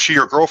wondering, was she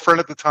your girlfriend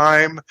at the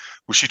time?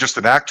 Was she just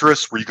an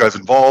actress? Were you guys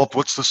involved?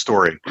 What's the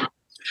story?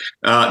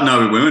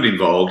 No, we weren't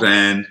involved.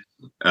 And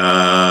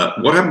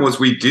what happened was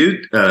we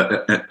did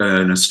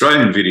an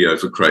Australian video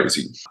for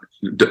Crazy.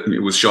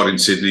 It was shot in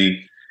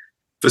Sydney.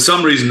 For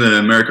some reason, the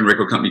American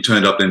record company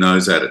turned up their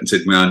nose at it and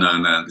said,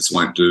 no, this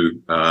won't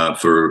do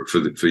for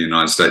the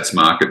United States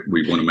market.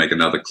 We want to make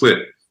another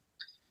clip.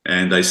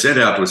 And they sent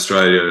out to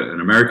Australia an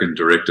American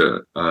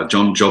director,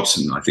 John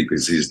Jobson, I think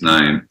is his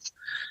name.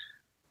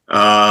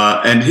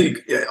 And he,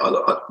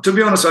 to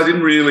be honest, I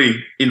didn't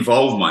really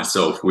involve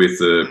myself with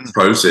the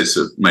process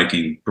of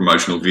making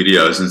promotional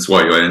videos. And that's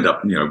why I end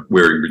up,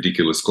 wearing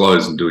ridiculous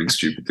clothes and doing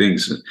stupid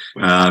things.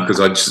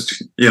 Because I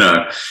just,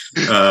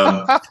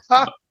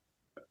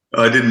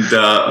 I didn't,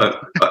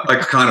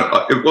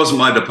 it wasn't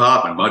my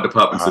department. My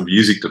department's the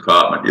music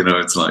department.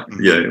 It's like,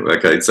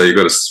 okay, so you've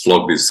got to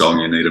flog this song.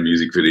 You need a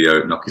music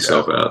video, knock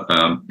yourself out.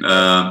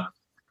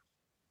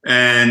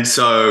 And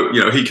so,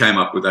 he came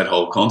up with that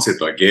whole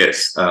concept, I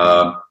guess,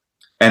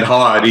 and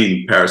hired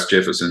in Paris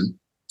Jefferson,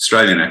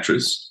 Australian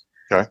actress,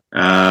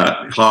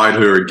 hired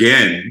her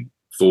again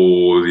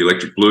for the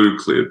Electric Blue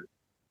clip.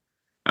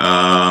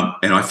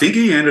 And I think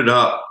he ended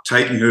up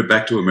taking her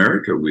back to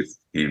America with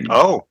him.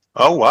 Oh,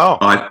 wow.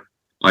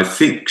 I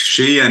think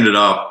she ended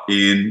up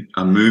in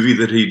a movie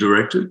that he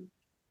directed.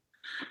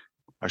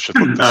 I should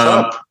look this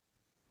up.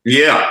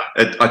 Yeah,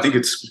 I think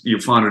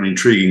you'll find an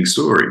intriguing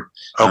story.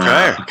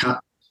 Okay.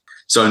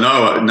 So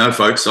no,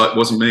 folks, it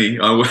wasn't me.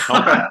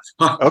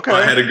 Okay.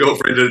 I had a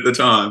girlfriend at the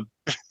time.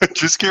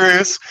 Just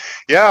curious.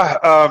 Yeah,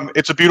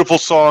 it's a beautiful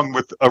song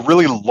with a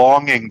really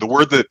longing.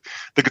 The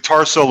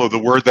guitar solo, the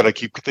word that I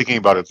keep thinking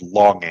about is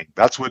longing.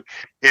 That's what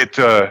it,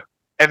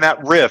 and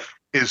that riff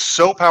is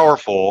so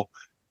powerful,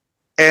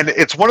 and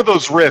it's one of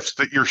those riffs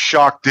that you're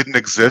shocked didn't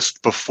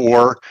exist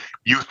before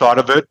you thought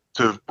of it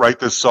to write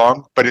this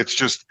song, but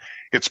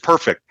it's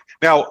perfect.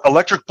 Now,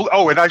 Electric Blue,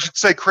 and I should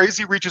say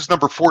Crazy reaches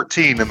number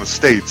 14 in the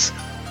States.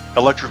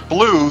 Electric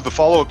Blue, the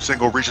follow-up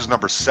single, reaches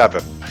number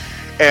 7.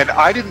 And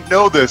I didn't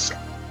know this,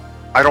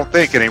 I don't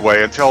think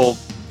anyway, until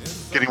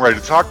getting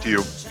ready to talk to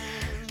you,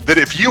 that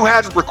if you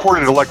hadn't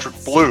recorded Electric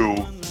Blue,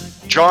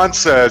 John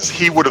says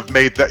that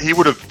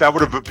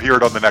would have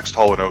appeared on the next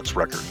Hall & Oates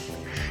record.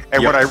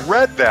 And when I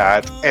read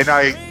that, and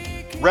I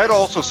read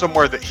also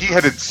somewhere that he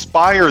had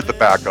inspired the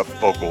backup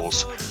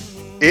vocals,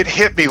 it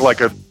hit me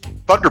like a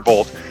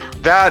thunderbolt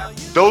that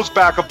those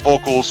backup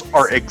vocals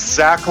are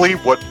exactly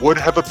what would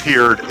have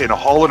appeared in a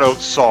Hall &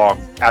 Oates song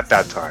at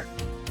that time.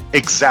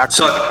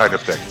 Exactly the kind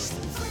of thing.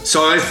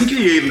 So I think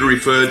he even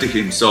referred to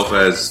himself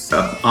as,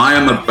 I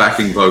am a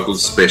backing vocal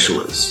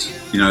specialist.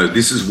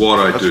 This is what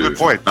I do. That's a good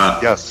point.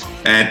 Yes.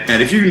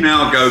 And if you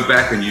now go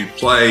back and you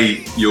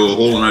play your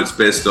Hall & Oates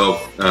best of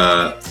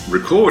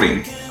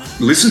recording,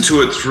 listen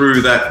to it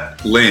through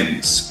that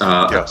lens.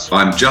 Yes.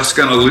 I'm just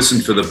going to listen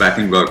for the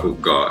backing vocal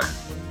guy.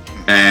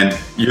 And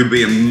you'll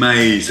be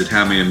amazed at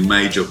how many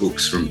major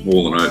hooks from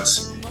Hall &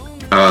 Oates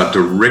are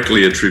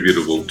directly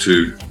attributable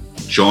to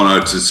John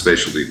Oates'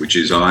 specialty, which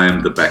is I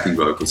am the backing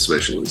vocal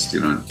specialist,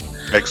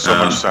 Makes so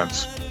much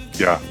sense.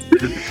 Yeah.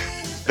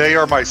 They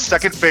are my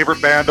second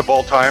favorite band of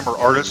all time, or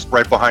artist,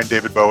 right behind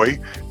David Bowie.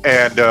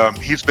 And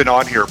he's been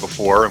on here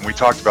before, and we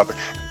talked about that.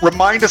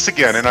 Remind us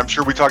again, and I'm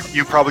sure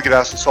you probably get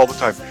asked this all the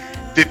time.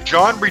 Did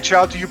John reach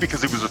out to you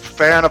because he was a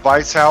fan of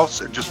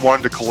Icehouse and just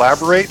wanted to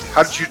collaborate?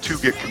 How did you two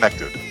get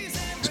connected?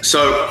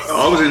 So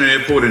I was in an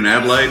airport in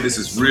Adelaide. This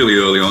is really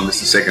early on. This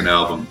is the second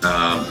album.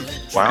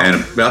 Wow.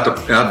 And about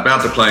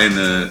to play in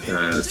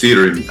the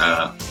theatre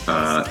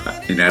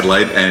in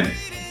Adelaide, and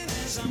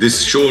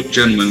this short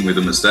gentleman with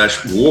a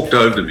moustache walked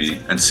over to me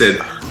and said,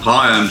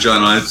 "Hi, I'm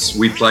John Oates.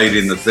 We played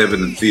in the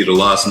Thevenard Theatre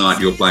last night.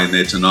 You're playing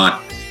there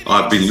tonight.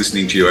 I've been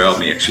listening to your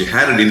album." He actually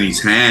had it in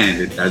his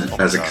hand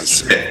as a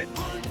cassette,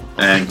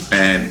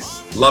 and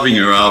loving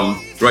your album.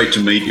 Great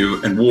to meet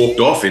you, and walked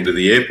off into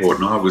the airport,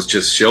 and I was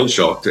just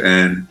shell-shocked,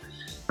 and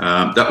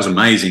that was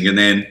amazing. And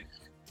then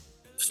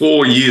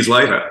 4 years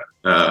later,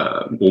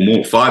 or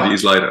more, 5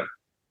 years later.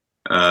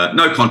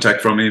 No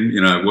contact from him,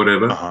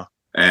 whatever. Uh-huh.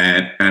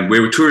 And we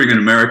were touring in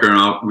America,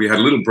 and we had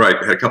a little break.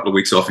 I had a couple of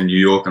weeks off in New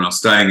York, and I was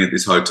staying at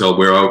this hotel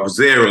where I was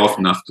there long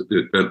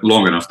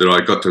enough that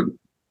I got to.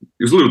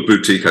 It was a little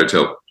boutique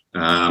hotel,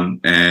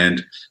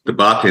 and the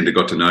bartender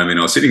got to know me. And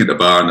I was sitting at the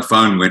bar, and the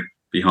phone went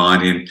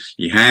behind him.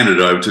 He handed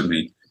it over to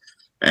me,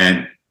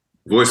 and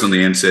the voice on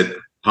the end said,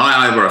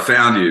 "Hi, Iva, I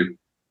found you.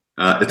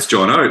 It's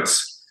John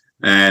Oates."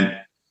 And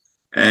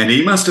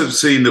he must have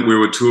seen that we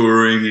were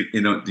touring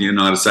in the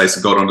United States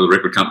and got onto the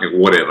record company or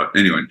whatever.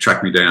 Anyway,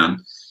 tracked me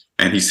down.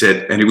 And he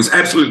said, and he was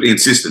absolutely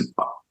insistent,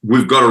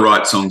 we've got to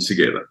write songs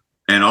together.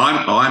 And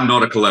I'm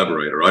not a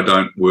collaborator. I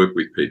don't work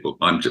with people.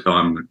 I'm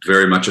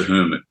very much a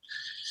hermit.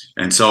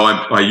 And so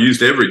I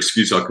used every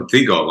excuse I could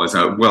think of. I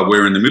said, well,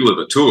 we're in the middle of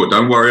a tour.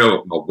 Don't worry,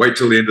 I'll wait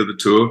till the end of the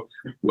tour.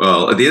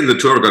 Well, at the end of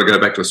the tour, I've got to go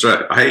back to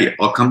Australia. Hey,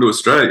 I'll come to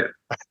Australia.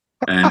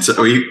 And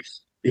so he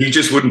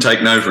just wouldn't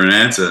take no for an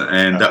answer.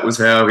 And that was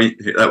how he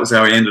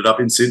ended up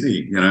in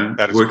Sydney,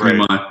 working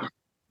in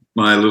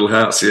my little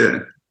house, yeah.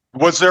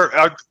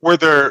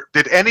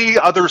 Did any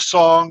other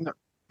song,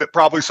 that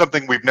probably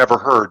something we've never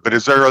heard, but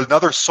is there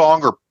another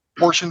song or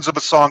portions of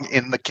a song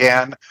in the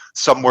can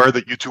somewhere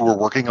that you two were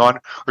working on?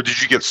 Or did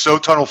you get so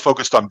tunnel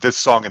focused on this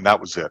song and that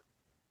was it?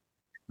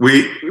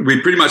 We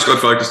pretty much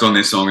got focused on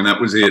this song and that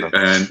was it. Okay.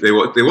 And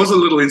there was a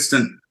little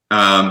instant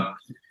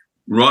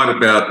right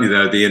about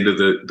the end of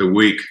the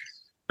week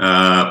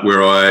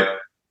where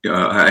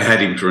I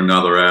had him for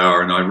another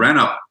hour and I ran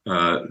up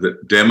the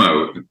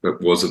demo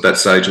that was at that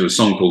stage of a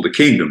song called The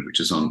Kingdom, which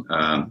is on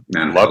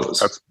Man of Colors.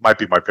 That might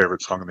be my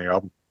favorite song on the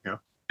album. Yeah.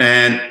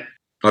 And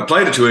I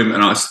played it to him,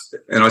 and I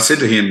said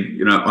to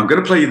him, I'm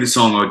going to play you this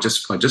song. I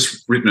just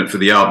written it for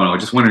the album. I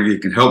just wonder if you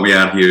can help me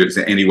out here. Is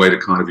there any way to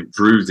kind of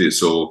improve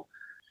this, or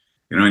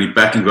any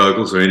backing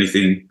vocals or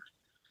anything?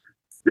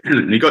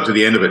 And he got to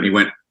the end of it, and he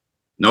went,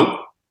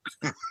 "Nope."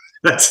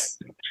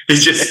 He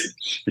said,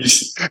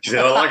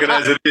 "I like it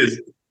as it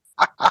is."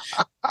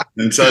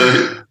 And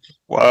so,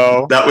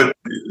 wow, that was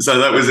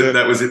it.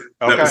 That was it.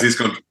 Okay. That was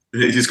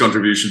his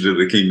contribution to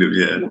The Kingdom.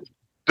 Yeah.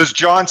 Does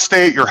John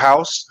stay at your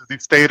house? Does he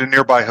stay at a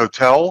nearby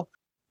hotel?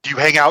 Do you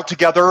hang out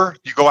together?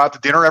 Do you go out to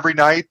dinner every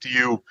night? Do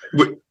you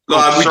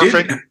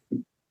surfing?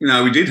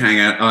 We did hang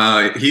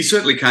out. He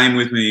certainly came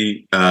with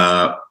me.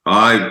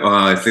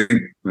 I think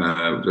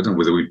I don't know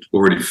whether we'd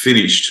already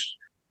finished.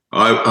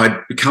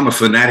 I'd become a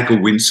fanatical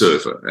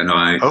windsurfer, and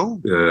I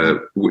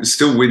was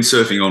still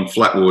windsurfing on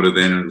flat water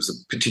then. It was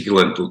a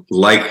particular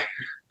lake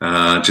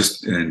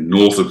just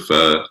north of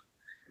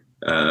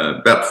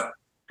about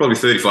probably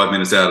 35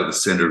 minutes out of the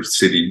centre of the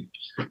city.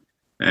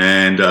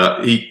 And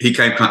he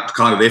came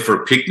kind of there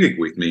for a picnic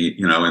with me,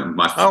 and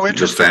my family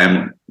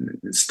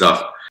and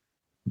stuff.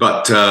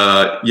 But,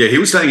 he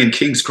was staying in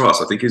King's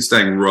Cross. I think he was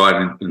staying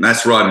and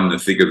that's right in the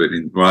thick of it,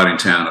 right in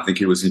town. I think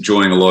he was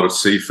enjoying a lot of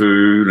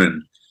seafood.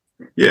 And,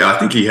 I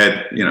think he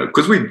had,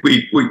 because we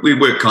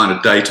worked kind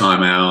of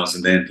daytime hours,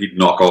 and then he'd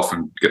knock off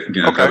and,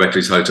 go back to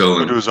his hotel.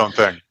 And do his own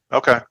thing.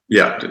 Okay.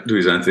 Yeah, do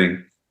his own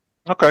thing.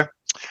 Okay.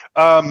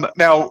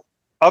 Now,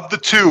 of the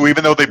two,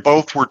 even though they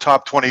both were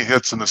top 20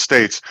 hits in the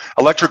States,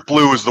 Electric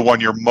Blue is the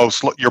one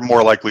you're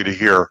more likely to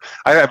hear.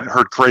 I haven't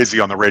heard Crazy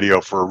on the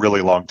radio for a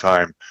really long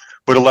time,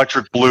 but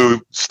Electric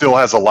Blue still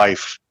has a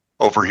life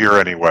over here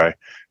anyway.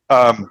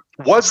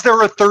 Was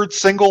there a third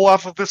single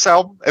off of this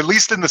album? At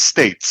least in the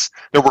States.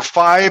 There were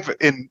 5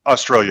 in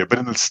Australia, but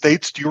in the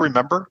States, do you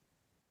remember?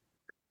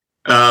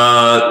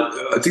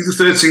 I think the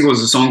third single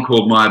is a song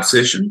called My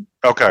Obsession.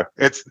 Okay.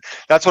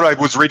 That's what I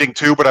was reading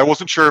too, but I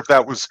wasn't sure if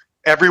that was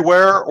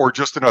everywhere or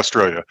just in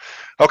Australia.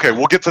 Okay,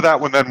 we'll get to that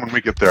one then when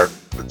we get there.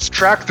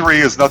 Track 3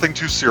 is Nothing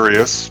Too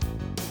Serious.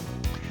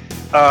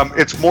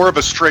 It's more of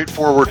a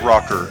straightforward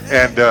rocker,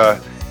 and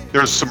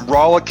there's some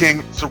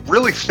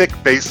really thick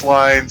bass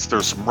lines.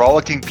 There's some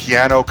rollicking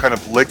piano kind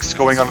of licks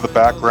going on in the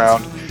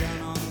background.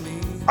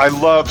 I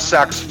love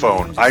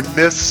saxophone. I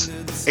miss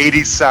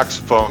 80s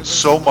saxophone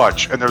so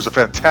much, and there's a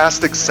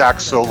fantastic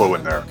sax solo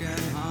in there.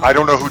 I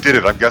don't know who did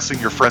it. I'm guessing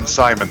your friend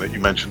Simon that you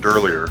mentioned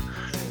earlier.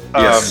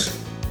 Yes.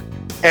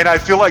 And I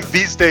feel like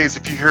these days,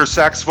 if you hear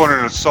saxophone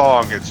in a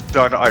song, it's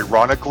done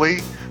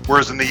ironically,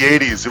 whereas in the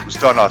 80s, it was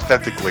done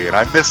authentically, and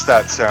I miss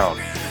that sound.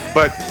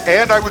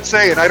 And I would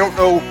say, and I don't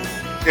know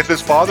if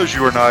this bothers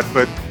you or not,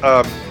 but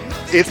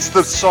it's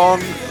the song,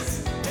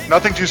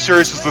 Nothing Too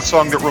Serious is the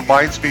song that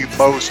reminds me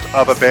most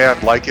of a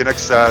band like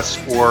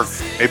INXS or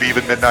maybe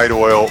even Midnight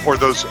Oil or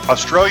those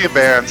Australian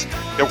bands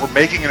that were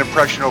making an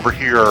impression over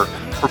here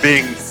for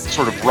being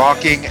sort of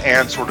rocking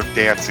and sort of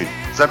dancey.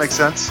 Does that make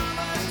sense?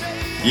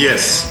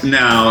 Yes.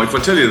 Now, if I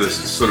tell you this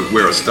is sort of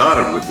where I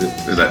started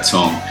with that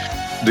song,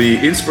 the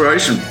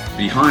inspiration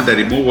behind that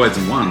in more ways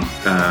than one,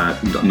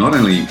 not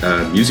only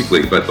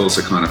musically but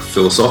also kind of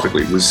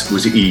philosophically, was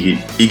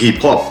Iggy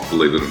Pop,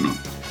 believe it or not.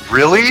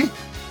 Really?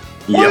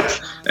 Yeah.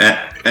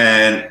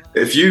 And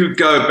if you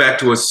go back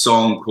to a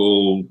song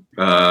called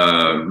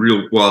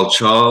Real Wild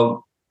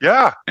Child,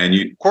 yeah, and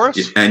you, of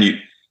course, and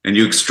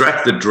you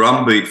extract the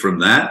drum beat from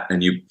that,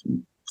 and you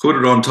Put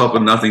it on top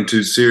of Nothing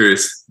Too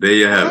Serious. There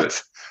you have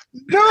it.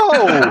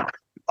 No.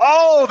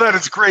 Oh, that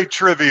is great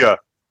trivia.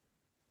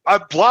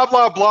 Blah,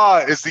 Blah, Blah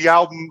is the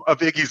album of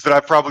Iggy's that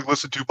I've probably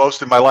listened to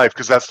most in my life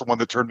because that's the one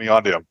that turned me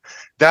on to him.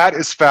 That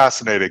is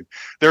fascinating.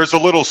 There's a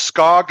little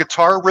ska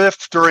guitar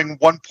riff during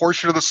one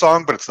portion of the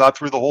song, but it's not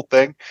through the whole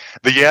thing.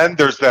 The end,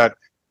 there's that,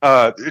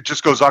 it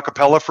just goes a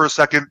cappella for a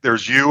second.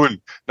 There's You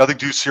and Nothing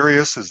Too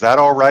Serious. Is that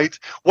all right?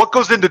 What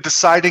goes into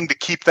deciding to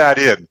keep that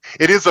in?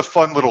 It is a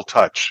fun little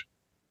touch.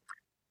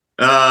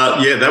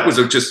 Yeah, that was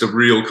just a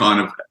real kind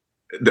of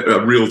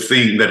a real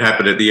thing that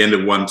happened at the end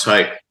of one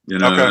take, you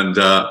know, okay. And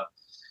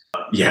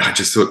yeah, I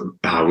just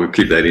thought, we'll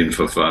keep that in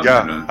for fun.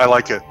 Yeah, you know? I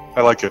like it.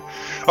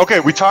 Okay,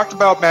 we talked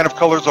about Man of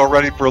Colors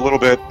already for a little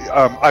bit.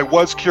 I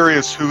was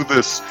curious who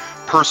this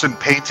person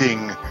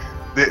painting,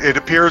 it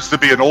appears to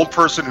be an old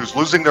person who's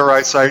losing their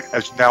eyesight,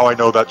 as now I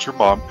know that's your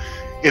mom.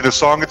 In the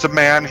song, it's a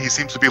man. He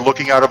seems to be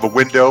looking out of a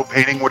window,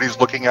 painting what he's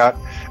looking at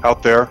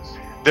out there.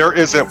 There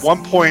is at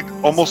one point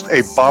almost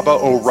a Baba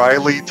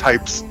O'Reilly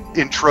type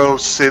intro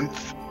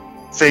synth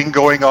thing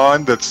going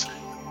on that's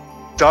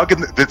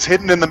that's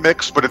hidden in the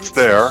mix, but it's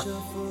there.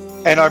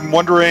 And I'm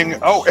wondering,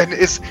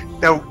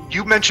 now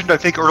you mentioned, I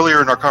think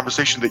earlier in our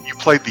conversation that you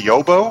played the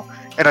oboe,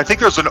 and I think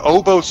there's an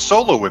oboe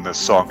solo in this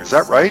song. Is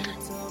that right?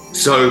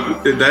 So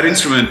that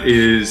instrument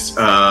is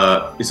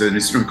an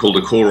instrument called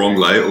a cor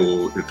anglais,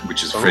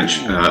 which is French,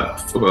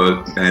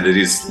 and it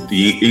is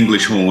the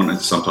English horn,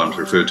 it's sometimes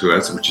referred to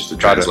as, which is the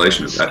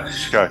translation of that.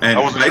 Okay.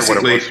 And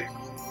basically,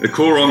 the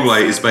cor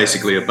anglais is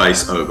basically a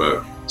bass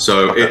oboe.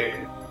 So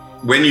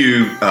when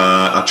you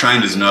are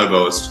trained as an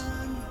oboist,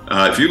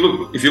 if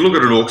you look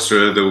at an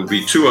orchestra, there will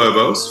be two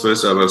oboes,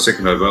 first oboe,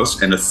 second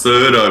oboist, and a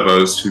third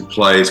oboist who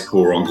plays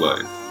cor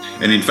anglais.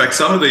 And in fact,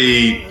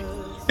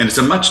 and it's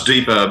a much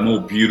deeper, more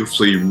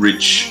beautifully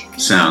rich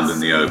sound than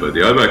the oboe.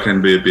 The oboe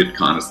can be a bit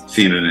kind of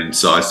thin and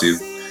incisive.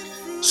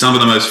 Some of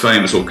the most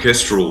famous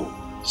orchestral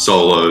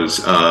solos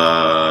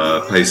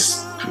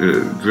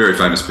very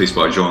famous piece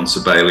by John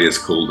Sibelius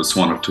called The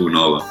Swan of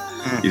Tuonela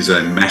is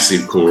a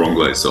massive cor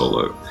anglais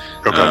solo.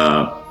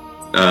 Okay.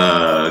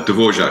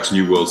 Dvorak's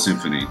New World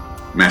Symphony,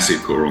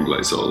 massive cor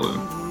anglais solo.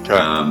 Okay.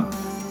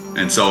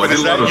 And so I did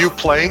is that you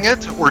playing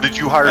it, or did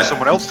you hire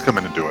someone else to come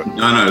in and do it?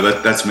 No,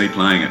 that's me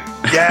playing it.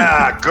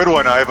 Yeah, good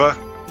one, Iva.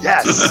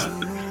 Yes,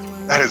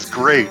 that is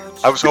great.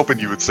 I was hoping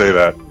you would say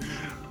that.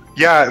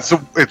 Yeah,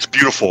 it's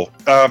beautiful.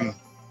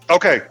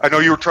 Okay, I know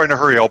you were trying to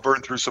hurry. I'll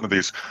burn through some of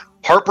these.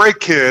 Heartbreak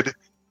Kid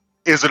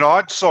is an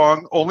odd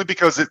song only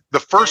because the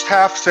first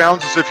half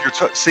sounds as if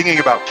you're singing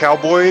about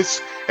cowboys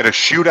and a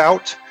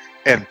shootout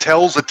and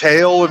tells a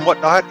tale and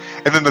whatnot,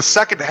 and then the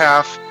second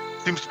half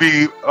seems to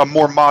be a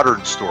more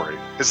modern story.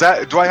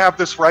 Do I have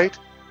this right?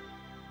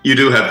 You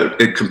do have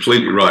it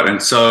completely right. And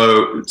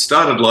so it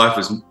started life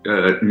as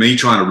me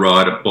trying to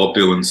write a Bob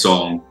Dylan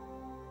song,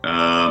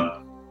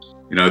 on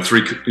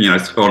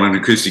an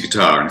acoustic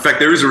guitar. In fact,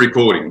 there is a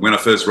recording. When I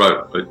first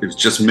wrote it, it was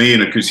just me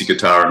and acoustic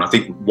guitar, and I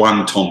think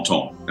one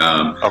tom-tom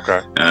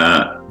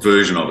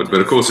version of it. But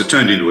of course, it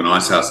turned into an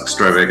Icehouse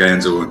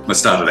extravaganza, and I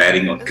started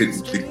adding on,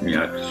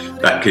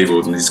 that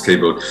keyboard and this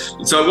keyboard.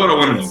 And so what I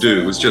wanted to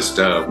do was just,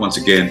 once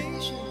again,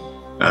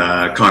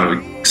 kind of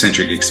an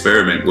eccentric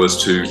experiment, was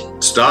to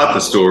start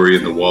the story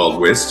in the Wild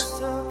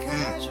West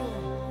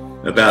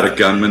about a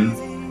gunman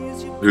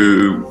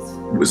who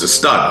was a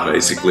stud,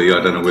 basically.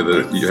 I don't know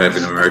whether you have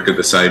in America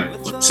the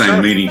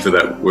same meaning for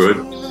that word.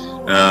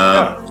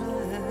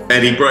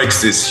 And he breaks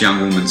this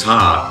young woman's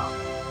heart.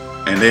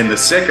 And then the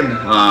second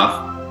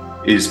half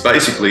is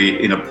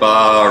basically in a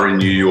bar in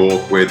New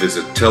York where there's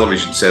a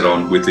television set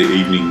on with the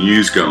evening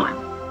news going.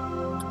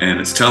 And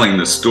it's telling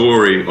the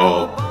story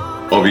of,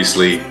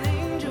 obviously,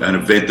 an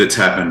event that's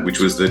happened, which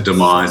was the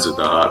demise of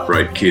the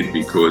Heartbreak Kid,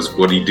 because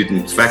what he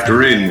didn't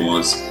factor in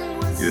was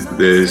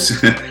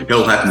there's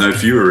hell hath no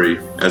fury,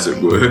 as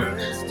it were,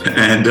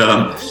 and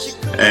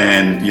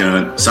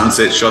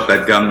Sunset shot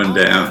that gunman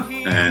down,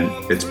 and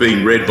it's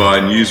being read by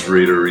a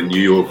newsreader in New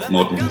York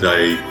modern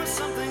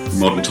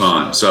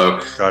time. So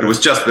it was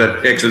just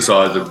that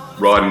exercise of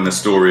writing the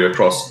story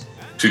across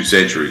 2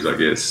 centuries, I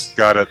guess.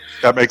 Got it.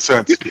 That makes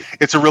sense.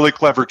 It's a really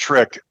clever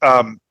trick.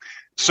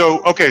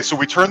 So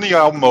we turn the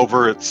album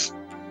over. It's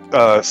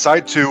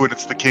side 2, and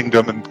it's The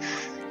Kingdom. And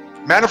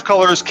Man of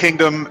Colors,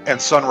 Kingdom,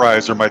 and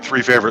Sunrise are my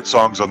 3 favorite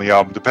songs on the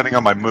album, depending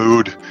on my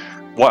mood.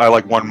 I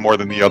like one more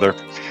than the other.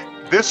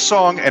 This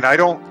song, and I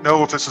don't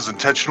know if this is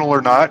intentional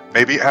or not,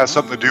 maybe it has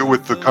something to do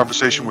with the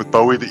conversation with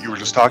Bowie that you were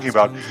just talking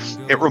about.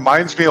 It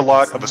reminds me a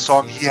lot of a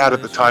song he had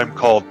at the time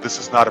called This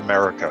Is Not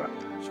America,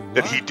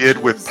 that he did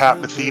with Pat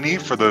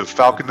Metheny for the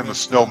Falcon and the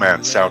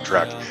Snowman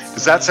soundtrack.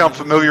 Does that sound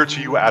familiar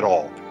to you at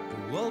all?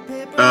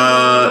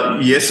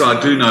 Yes, I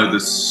do know the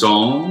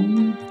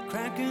song.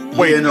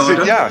 Wait,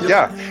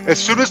 yeah. As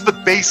soon as the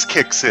bass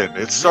kicks in,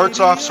 it starts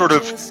off sort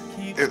of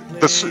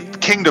the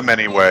Kingdom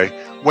anyway.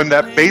 When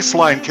that bass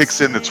line kicks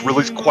in, that's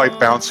really quite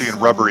bouncy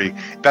and rubbery.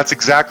 That's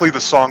exactly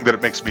the song that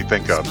it makes me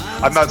think of.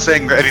 I'm not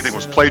saying that anything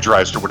was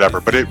plagiarized or whatever,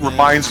 but it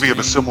reminds me of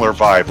a similar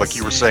vibe, like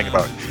you were saying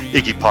about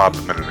Iggy Pop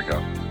a minute ago.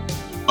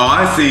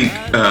 I think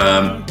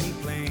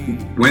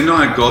when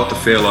I got the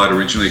Fairlight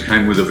originally, it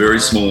came with a very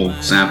small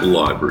sample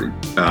library.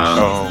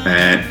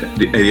 And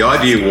the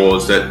idea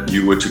was that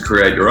you were to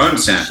create your own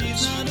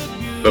samples.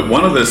 But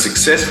one of the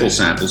successful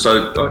samples,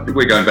 so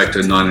we're going back to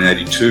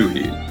 1982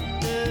 here,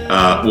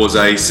 was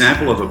a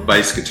sample of a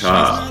bass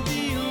guitar.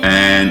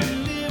 And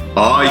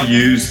I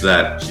used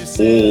that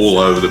all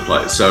over the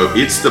place. So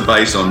it's the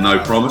bass on No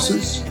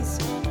Promises,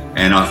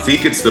 and I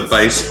think it's the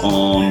bass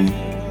on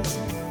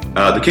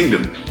The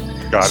Kingdom.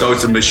 So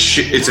it's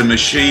a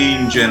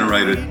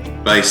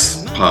machine-generated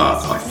bass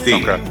part, I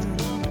think. Okay.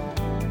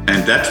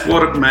 And that's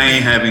what it may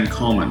have in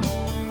common.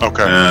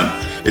 Okay.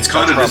 It's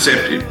kind of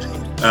deceptive.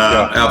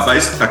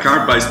 Our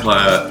current bass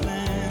player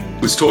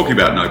was talking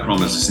about No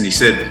Promises, and he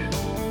said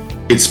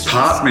it's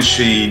part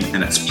machine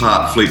and it's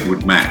part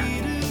Fleetwood Mac.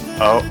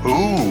 Oh,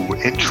 ooh,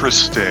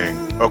 interesting.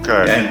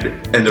 Okay.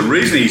 And the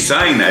reason he's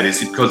saying that is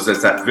because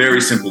there's that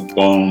very simple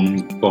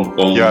boom, boom,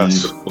 boom, boom,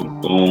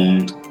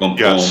 boom, boom,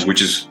 boom,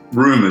 which is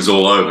rumors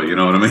all over. You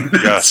know what I mean?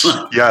 Yes.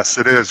 Yes,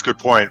 it is. Good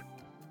point.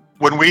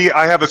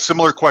 I have a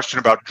similar question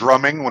about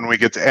drumming when we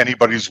get to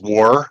Anybody's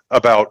War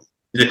about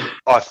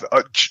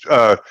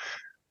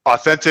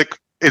authentic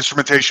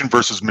instrumentation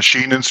versus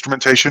machine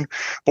instrumentation.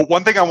 But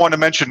one thing I want to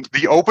mention,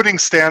 the opening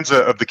stanza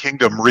of The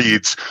Kingdom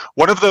reads,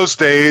 "One of those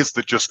days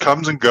that just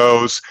comes and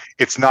goes,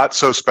 it's not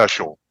so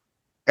special."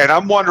 And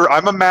I'm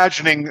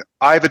imagining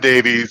Iva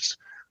Davies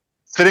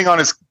sitting on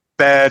his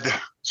bed,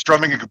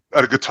 strumming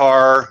a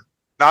guitar,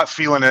 not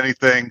feeling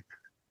anything.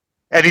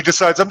 And he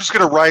decides, I'm just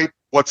going to write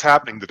what's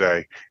happening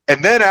today.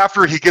 And then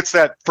after he gets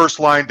that first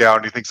line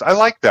down, he thinks, I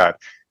like that.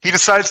 He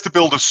decides to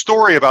build a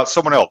story about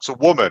someone else, a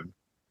woman,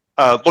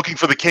 looking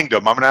for the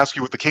kingdom. I'm going to ask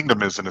you what the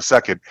kingdom is in a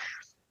second.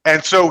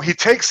 And so he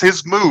takes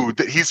his mood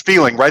that he's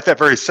feeling right that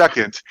very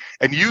second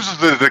and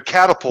uses it as a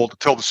catapult to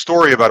tell the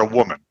story about a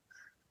woman,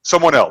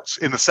 someone else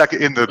in the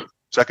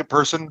second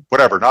person,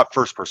 whatever, not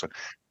first person.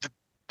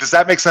 Does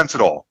that make sense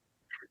at all?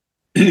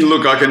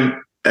 Look, I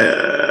can.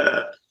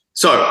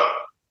 So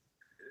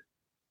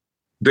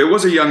there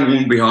was a young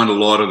woman behind a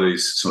lot of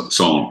these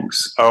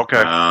songs.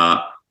 Okay.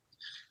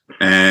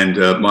 And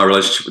my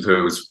relationship with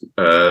her was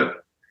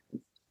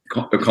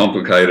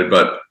complicated,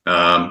 but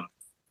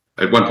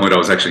at one point I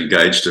was actually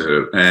engaged to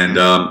her, and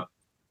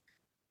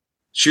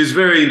she was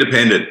very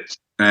independent,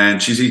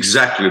 and she's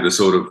exactly the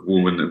sort of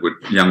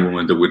young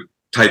woman that would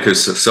take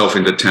herself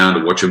into town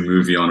to watch a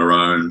movie on her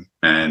own,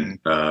 and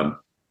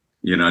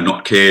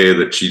not care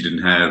that she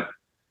didn't have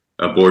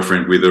a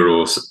boyfriend with her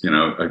or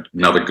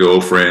another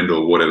girlfriend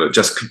or whatever,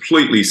 just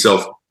completely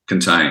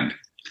self-contained.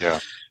 Yeah.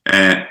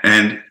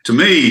 And to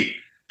me,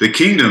 the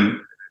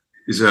kingdom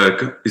is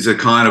a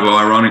kind of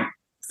ironic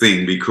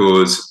thing,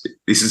 because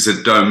this is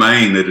a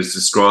domain that is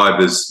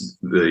described as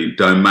the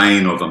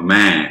domain of a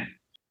man,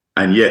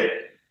 and yet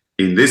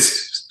in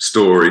this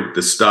story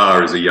the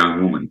star is a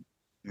young woman,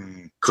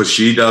 because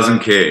she doesn't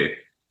care.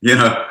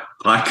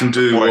 I can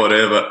do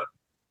whatever.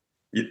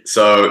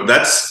 So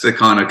that's the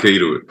kind of key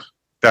to it.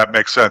 That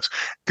makes sense,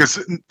 because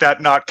that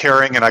not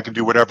caring and I can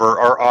do whatever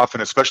are often,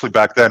 especially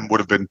back then,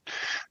 would have been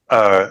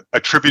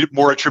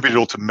more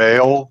attributable to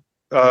male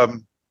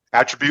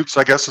attributes,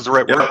 I guess is the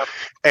right word.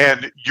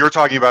 And you're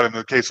talking about in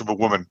the case of a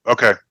woman.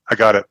 Okay, I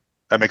got it.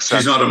 That makes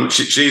sense.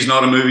 She's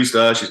not a movie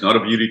star. She's not a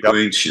beauty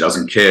queen. She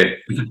doesn't care.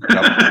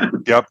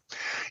 Yep.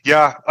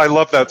 Yeah, I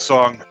love that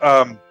song.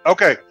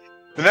 Okay,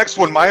 the next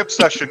one, My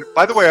Obsession.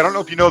 By the way, I don't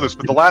know if you know this,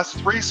 but the last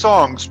 3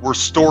 songs were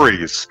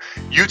stories.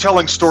 You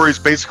telling stories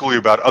basically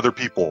about other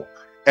people.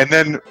 And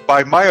then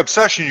by My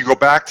Obsession, you go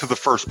back to the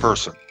first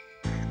person.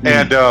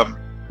 And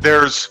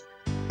there's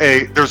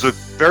a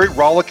very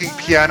rollicking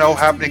piano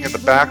happening in the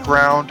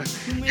background.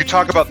 You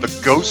talk about the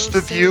ghost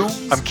of you.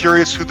 I'm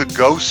curious who the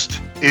ghost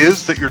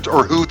is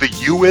or who the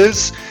you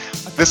is.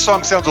 This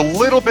song sounds a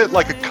little bit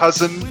like a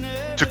cousin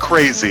to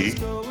Crazy,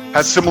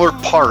 has similar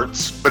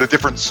parts, but a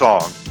different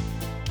song.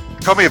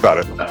 Tell me about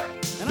it.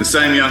 The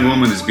same young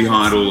woman is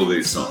behind all of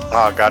these songs.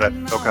 Got it.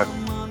 Okay.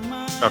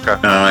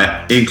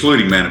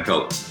 Including Man of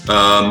Colors.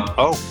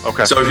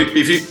 Okay. So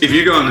if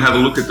you go and have a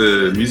look at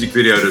the music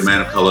video to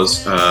Man of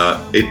Colors,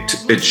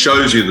 it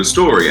shows you the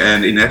story.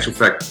 And in actual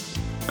fact,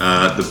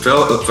 the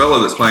fellow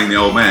that's playing the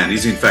old man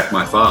is in fact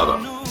my father.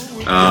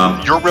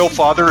 Your real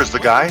father is the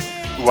guy?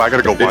 Ooh, I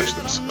gotta go watch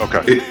this.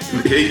 Okay.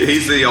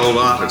 He's the old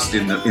artist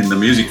in the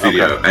music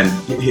video, and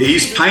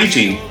he's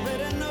painting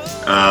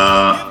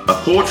a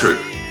portrait.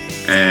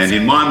 And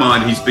in my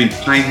mind, he's been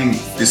painting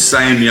this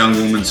same young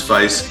woman's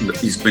face.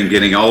 He's been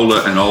getting older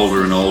and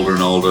older and older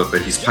and older,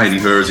 but he's painting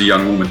her as a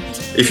young woman.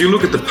 If you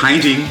look at the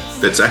painting,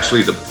 that's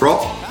actually the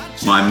prop.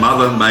 My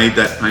mother made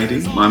that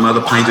painting. My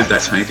mother painted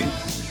that painting.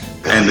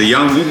 And the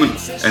young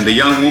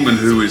woman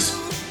who is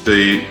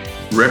the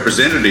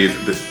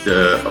representative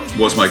that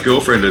was my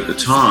girlfriend at the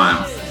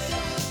time,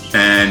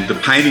 and the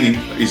painting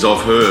is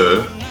of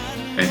her,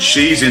 and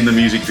she's in the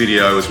music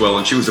video as well,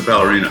 and she was a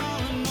ballerina.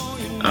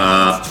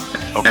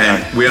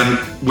 And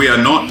we are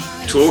not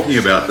talking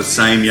about the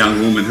same young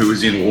woman who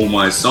was in all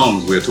my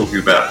songs. We're talking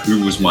about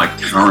who was my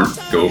current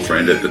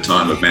girlfriend at the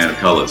time of Man of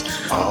Colours.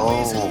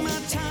 Oh.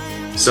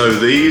 So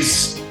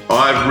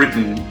I've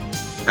written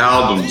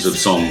albums of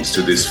songs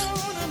to this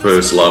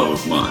first love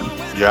of mine.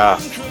 Yeah.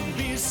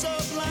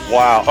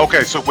 Wow.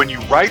 Okay, so when you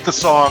write the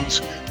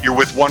songs, you're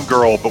with one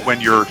girl, but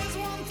when you're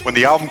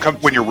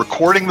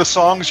recording the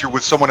songs, you're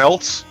with someone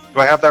else? Do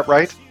I have that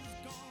right?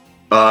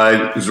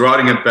 I was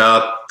writing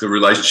about the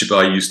relationship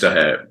I used to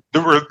have.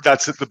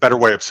 That's the better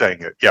way of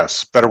saying it.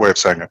 Yes, better way of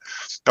saying it.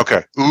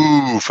 Okay.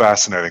 Ooh,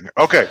 fascinating.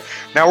 Okay,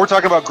 now we're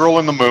talking about Girl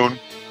in the Moon.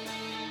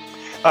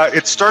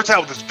 It starts out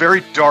with this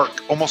very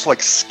dark, almost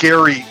like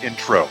scary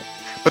intro,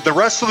 but the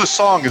rest of the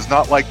song is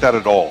not like that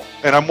at all.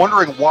 And I'm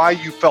wondering why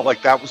you felt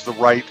like that was the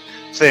right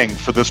thing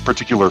for this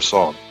particular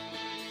song.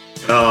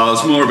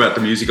 It's more about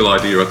the musical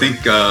idea. I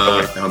think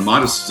I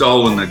might have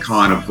stolen the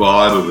kind of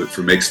vibe of it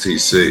from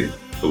XTC,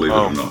 believe it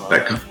or not.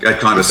 That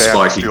kind of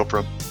spiky.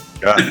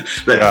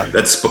 Yeah.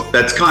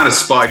 That's kind of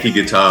spiky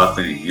guitar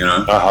thing, you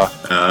know.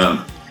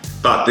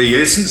 But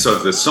the essence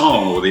of the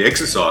song or the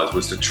exercise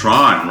was to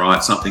try and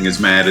write something as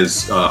mad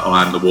as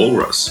I Am the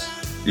Walrus.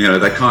 You know,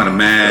 that kind of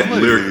mad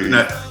lyric,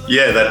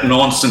 that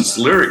nonsense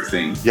lyric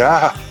thing.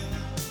 Yeah.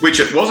 Which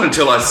it wasn't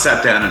until I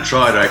sat down and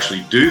tried to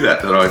actually do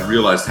that I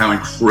realized how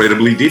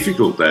incredibly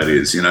difficult that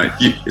is. You know,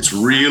 it's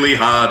really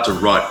hard to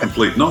write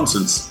complete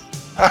nonsense.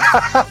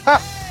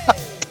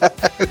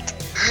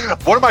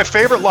 One of my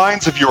favorite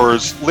lines of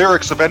yours,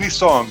 lyrics of any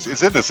songs,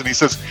 is in this. And he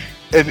says,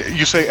 and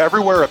you say,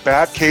 everywhere a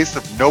bad case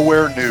of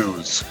nowhere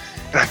news.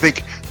 And I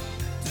think,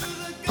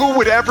 who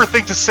would ever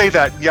think to say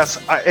that? Yes,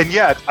 and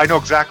yet I know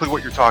exactly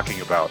what you're talking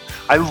about.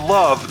 I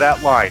love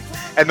that line.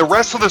 And the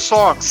rest of the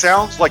song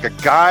sounds like a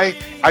guy,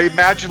 I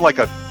imagine like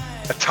a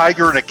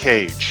tiger in a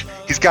cage.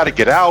 He's got to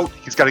get out.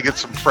 He's got to get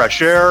some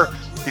fresh air.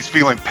 He's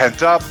feeling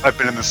pent up. I've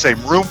been in the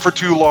same room for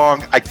too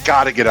long. I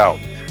got to get out.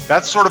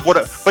 That's sort of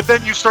but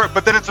then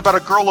it's about a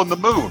girl in the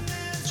moon.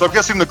 So I'm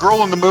guessing the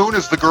girl in the moon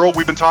is the girl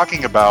we've been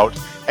talking about,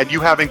 and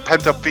you having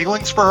pent up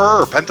feelings for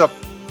her or pent up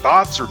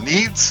thoughts or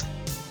needs?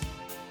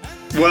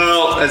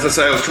 Well, as I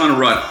say, I was trying to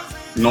write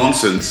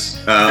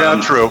nonsense. Yeah,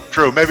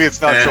 true. Maybe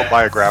it's not so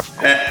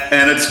biographical.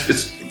 And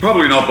it's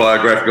probably not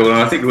biographical, and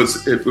I think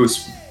it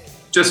was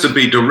just to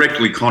be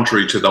directly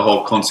contrary to the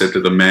whole concept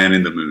of the man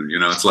in the moon. You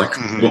know, it's like,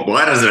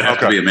 why does it have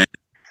to be a man?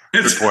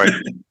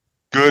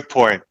 Good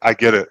point. I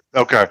get it.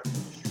 Okay.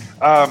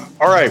 All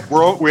right.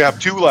 We have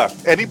two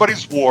left.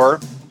 Anybody's War.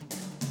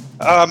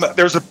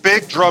 There's a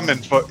big drum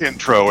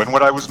intro, and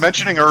what I was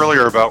mentioning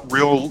earlier about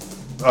real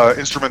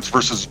instruments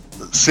versus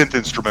synth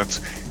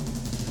instruments,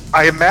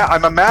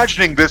 I'm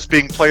imagining this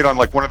being played on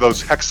like one of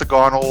those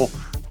hexagonal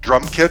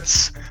drum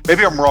kits.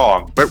 Maybe I'm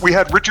wrong, but we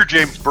had Richard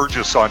James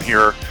Burgess on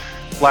here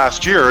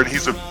last year, and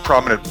he's a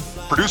prominent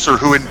producer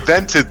who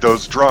invented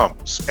those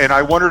drums. And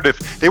I wondered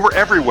if they were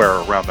everywhere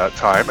around that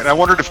time, and I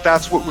wondered if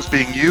that's what was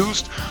being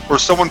used, or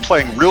someone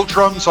playing real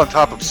drums on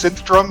top of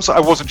synth drums. I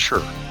wasn't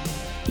sure.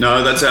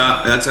 No, that's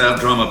our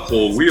drummer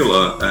Paul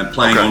Wheeler, and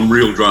playing on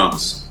real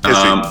drums.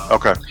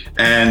 Okay.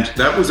 And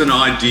that was an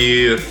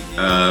idea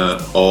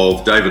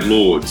of David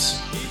Lord's.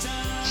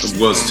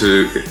 Was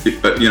to,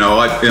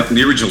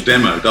 the original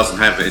demo doesn't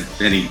have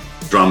any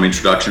drum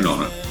introduction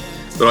on it,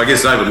 but I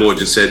guess David Lord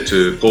just said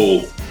to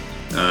Paul,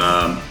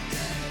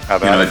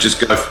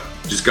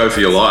 just go for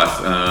your life.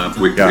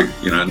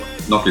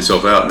 Knock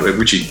yourself out,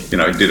 which he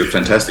did a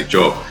fantastic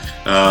job.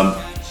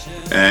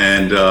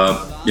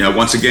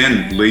 Once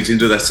again leads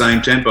into that same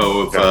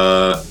tempo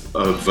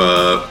of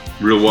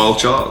Real Wild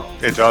Child.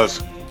 It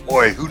does.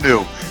 Boy, who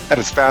knew? That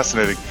is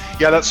fascinating.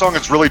 Yeah, that song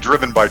is really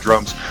driven by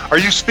drums. Are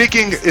you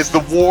speaking, is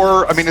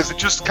it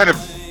just kind of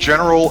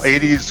general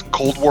 80s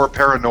Cold War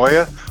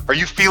paranoia? Are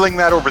you feeling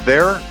that over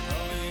there?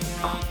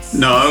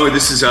 No,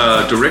 this is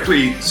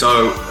directly,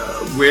 so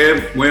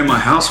where my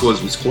house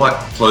was quite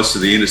close to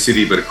the inner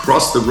city, but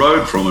across the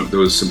road from it, there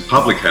was some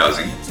public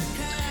housing.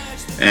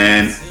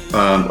 And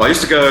I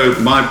used to go,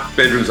 my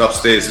bedroom's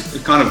upstairs.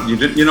 It kind of,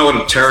 you know what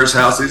a terrace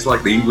house is,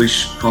 like the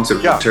English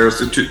concept of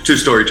terrace, a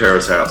two-story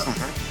terrace house.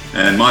 Mm-hmm.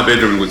 And my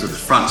bedroom was at the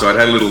front, so I'd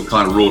had a little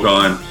kind of wrought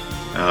iron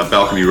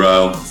balcony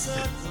rail,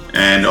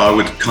 and I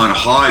would kind of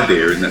hide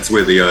there, and that's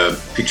where the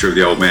picture of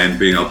the old man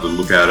being able to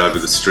look out over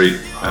the street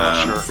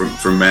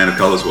from Man of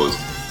Colours was.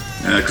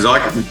 Because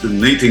the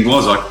neat thing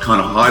was I could kind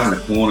of hide in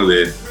the corner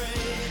there,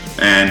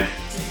 and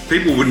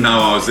people wouldn't know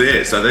I was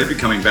there, so they'd be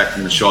coming back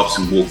from the shops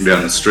and walking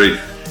down the street.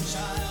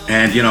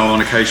 And,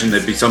 on occasion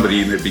there'd be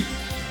somebody, they'd be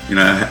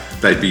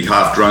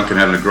half drunk and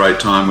having a great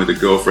time with a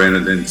girlfriend,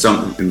 and then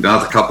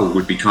another couple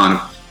would be kind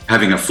of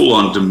having a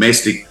full-on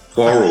domestic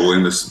quarrel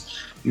in this,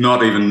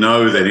 not even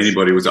know that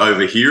anybody was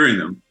overhearing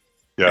them.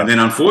 Yeah. And then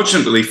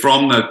unfortunately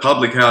from the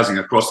public housing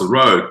across the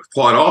road,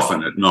 quite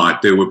often at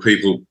night, there were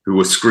people who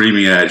were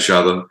screaming at each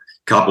other,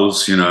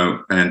 couples,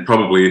 and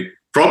probably,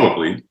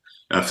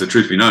 if the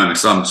truth be known,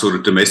 some sort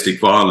of domestic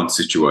violence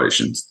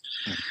situations.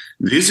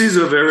 This is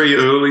a very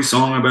early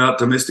song about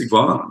domestic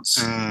violence.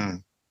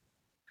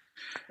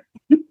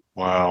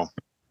 Wow.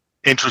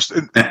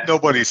 Interesting.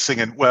 Nobody's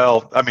singing.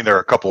 Well, I mean, there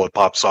are a couple of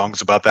pop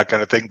songs about that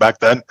kind of thing back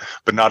then,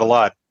 but not a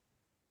lot.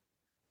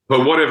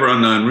 For whatever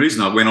unknown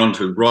reason, I went on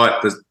to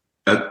write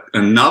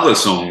another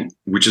song,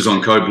 which is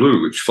on Code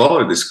Blue, which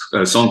followed this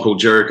song called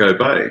Jericho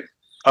Bay.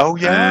 Oh,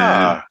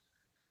 yeah.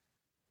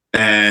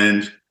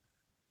 And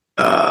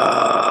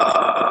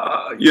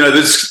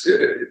there's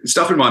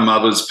stuff in my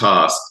mother's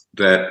past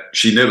that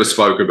she never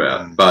spoke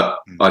about, but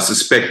I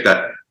suspect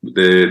that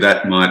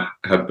that might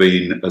have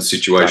been a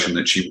situation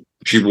that she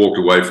walked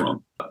away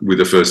from with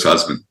her first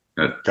husband,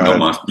 not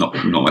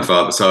my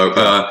father.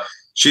 So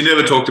she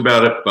never talked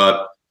about it,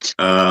 but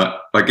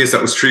I guess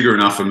that was trigger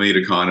enough for me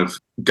to kind of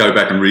go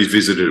back and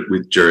revisit it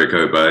with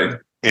Jericho Bay.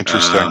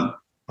 Interesting.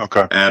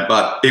 Okay.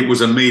 But it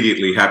was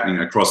immediately happening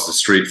across the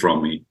street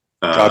from me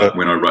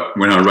when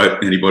I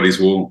wrote Anybody's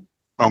Wall.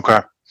 Okay.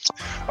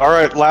 All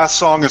right. Last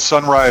song is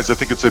Sunrise. I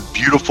think it's a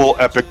beautiful,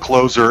 epic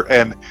closer.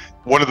 And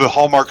one of the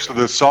hallmarks of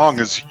this song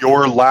is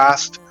your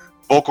last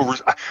vocal.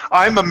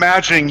 I'm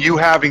imagining you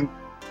having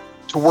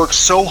to work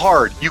so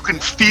hard. You can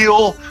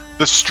feel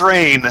the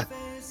strain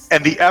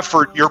and the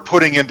effort you're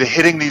putting into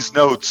hitting these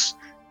notes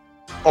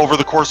over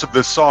the course of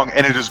this song.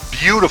 And it is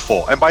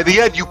beautiful. And by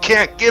the end, you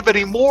can't give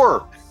any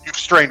more. You've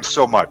strained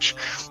so much.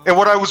 And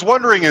what I was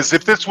wondering is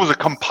if this was a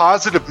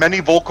composite of many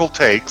vocal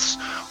takes,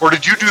 or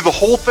did you do the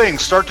whole thing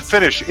start to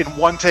finish in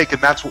one take, and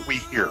that's what we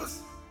hear?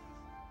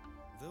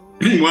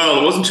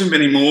 Well, it wasn't too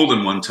many more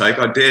than one take.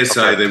 I dare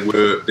say there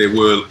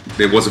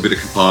was a bit of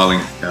compiling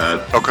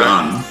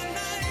done.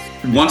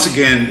 Once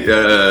again,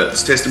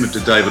 it's testament to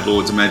David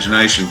Lord's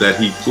imagination that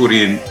he put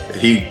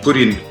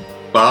in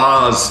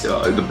bars,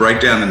 the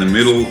breakdown in the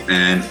middle,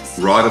 and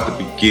right at the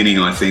beginning,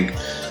 I think,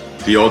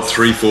 the odd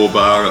 3/4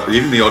 bar,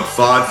 even the odd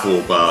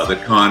 5/4 bar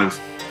that kind of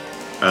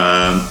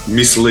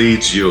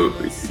misleads you.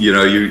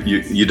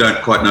 You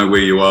don't quite know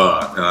where you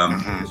are,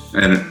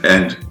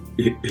 and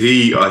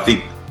he, I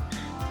think,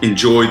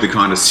 enjoyed the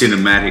kind of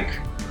cinematic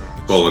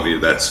quality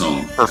of that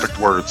song. Perfect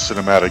words,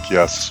 cinematic.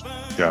 Yes,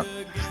 yeah.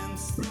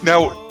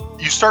 Now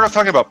you start off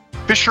talking about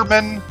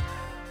fishermen,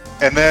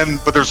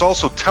 but there's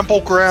also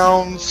temple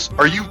grounds.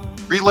 Are you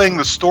relaying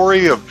the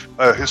story of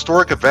a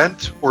historic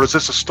event, or is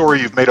this a story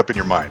you've made up in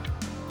your mind?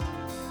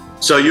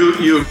 So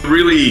you're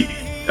really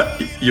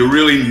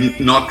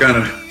not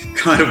going to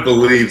kind of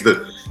believe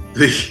that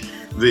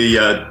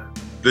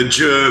the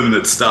germ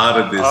that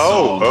started this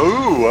song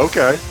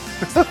okay.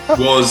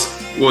 was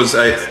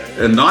a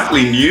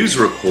nightly news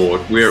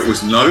report where it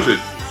was noted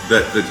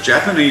that the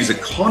Japanese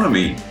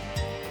economy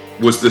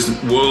was the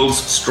world's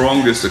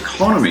strongest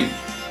economy,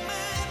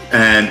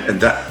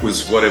 and that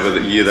was whatever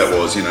the year that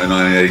was,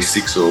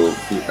 1986 or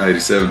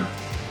 87.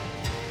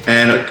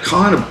 And it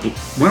kind of,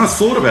 when I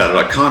thought about it,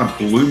 it kind of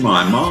blew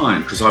my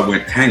mind, because I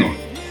went, hang on,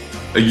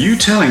 are you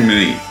telling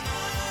me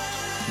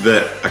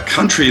that a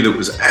country that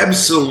was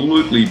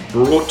absolutely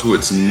brought to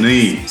its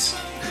knees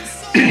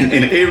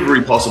in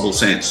every possible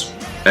sense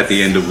at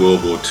the end of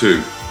World War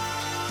II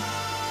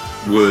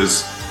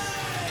was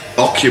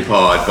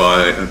occupied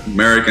by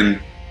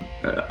American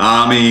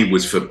army,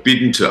 was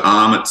forbidden to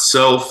arm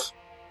itself,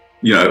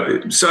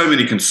 so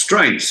many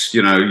constraints,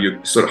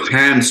 you're sort of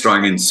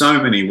hamstrung in so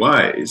many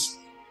ways.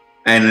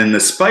 And in the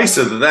space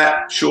of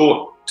that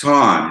short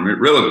time,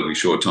 relatively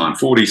short time,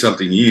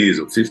 40-something years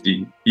or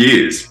 50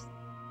 years,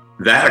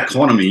 that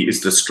economy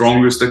is the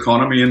strongest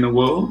economy in the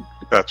world.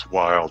 That's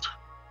wild.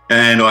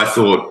 And I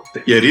thought,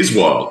 yeah, it is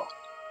wild.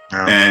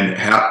 Yeah. And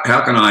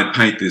how can I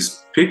paint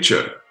this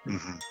picture?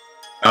 Mm-hmm.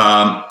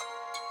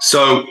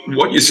 So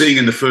what you're seeing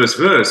in the first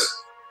verse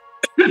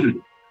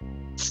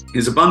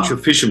is a bunch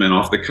of fishermen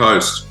off the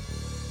coast,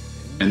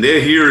 and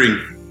they're hearing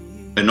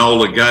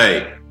Enola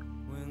Gay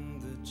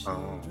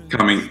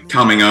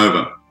coming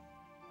over.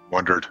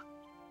 Wondered.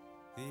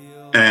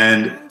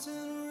 And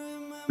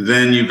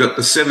then you've got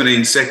the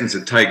 17 seconds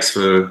it takes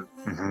for,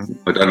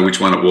 I don't know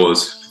which one it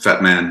was,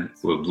 Fat Man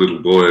or Little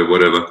Boy or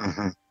whatever,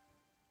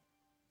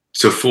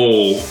 to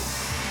fall.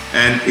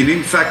 And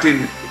in fact,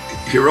 in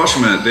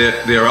Hiroshima,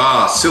 there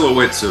are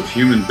silhouettes of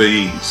human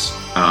beings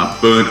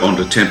burnt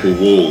onto temple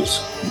walls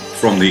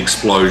from the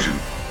explosion,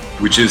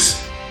 which is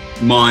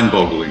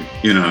mind-boggling,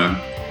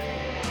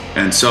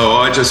 And so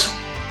I just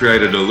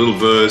created a little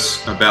verse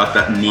about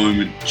that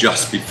moment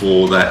just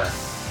before that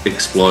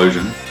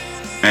explosion,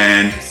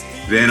 and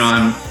then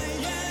I'm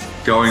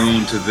going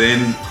on to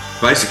then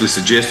basically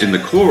suggest in the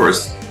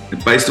chorus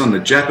that based on the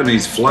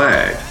Japanese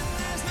flag,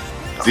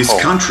 this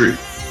country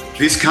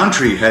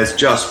has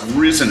just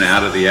risen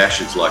out of the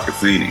ashes like a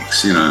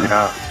phoenix,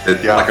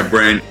 like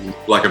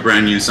a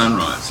brand new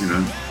sunrise,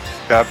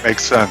 That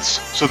makes sense.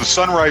 So the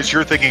sunrise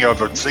you're thinking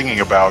of and singing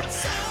about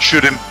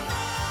should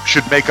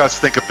make us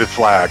think of the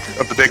flag,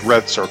 of the big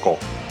red circle.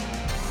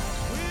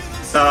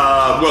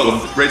 Well,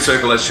 the red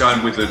circle as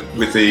shown with the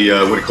what do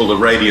you call the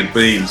radiant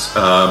beams,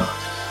 but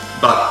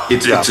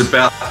it's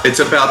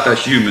about the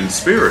human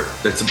spirit.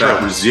 That's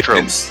about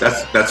resilience.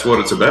 That's what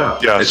it's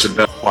about. Yes. It's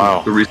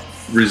about the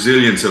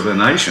resilience of a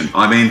nation.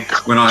 I mean,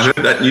 when I heard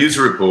that news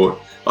report,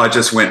 I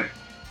just went,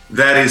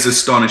 that is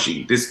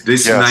astonishing. This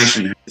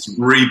nation has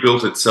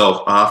rebuilt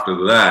itself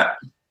after that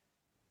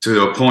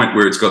to a point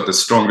where it's got the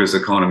strongest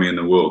economy in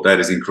the world. That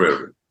is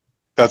incredible.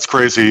 That's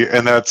crazy,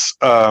 and that's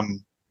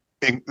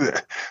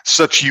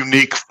such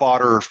unique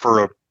fodder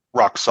for a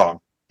rock song.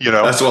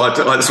 That's why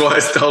I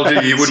told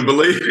you wouldn't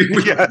believe.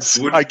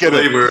 I get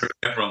it. Where it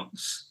came from.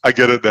 I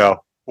get it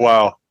now.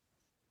 Wow.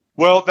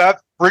 Well,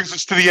 that brings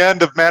us to the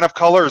end of Man of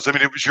Colors. I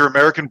mean, it was your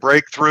American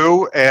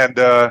breakthrough, and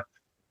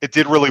it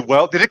did really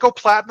well. Did it go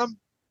platinum?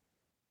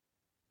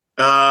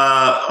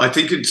 I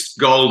think it's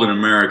gold in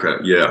America.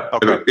 Yeah.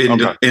 Okay.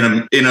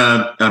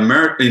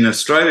 In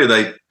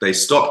Australia, they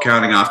stopped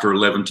counting after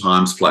 11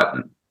 times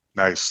platinum.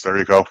 Nice. There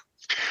you go.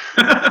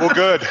 Well,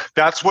 good.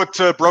 That's what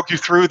broke you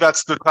through.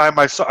 That's the time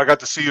I got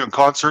to see you in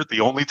concert, the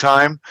only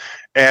time.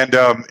 And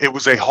it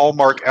was a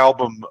hallmark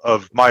album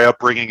of my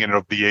upbringing and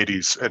of the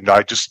 80s. And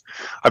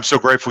I'm so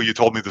grateful you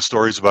told me the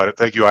stories about it.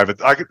 Thank you, Ivan.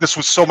 This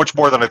was so much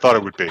more than I thought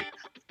it would be.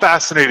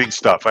 Fascinating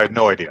stuff. I had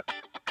no idea.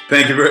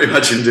 Thank you very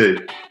much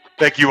indeed.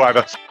 Thank you,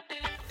 Iva.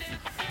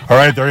 All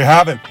right, there you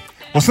have it.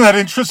 Wasn't that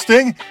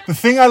interesting? The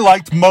thing I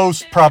liked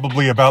most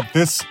probably about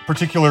this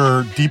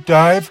particular deep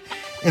dive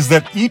is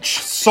that each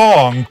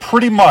song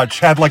pretty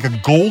much had like a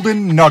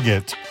golden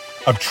nugget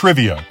of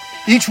trivia.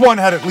 Each one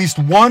had at least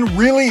one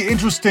really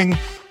interesting,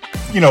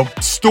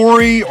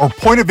 story or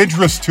point of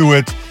interest to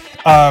it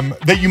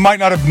that you might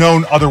not have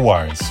known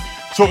otherwise.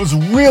 So it was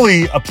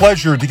really a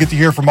pleasure to get to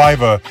hear from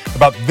Iva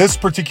about this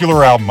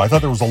particular album. I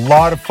thought there was a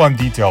lot of fun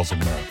details in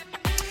there.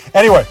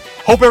 Anyway,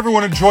 hope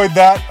everyone enjoyed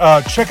that.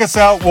 Check us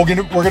out. We're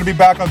going to be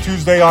back on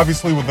Tuesday,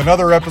 obviously, with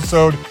another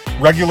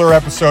regular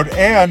episode.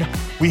 And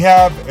we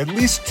have at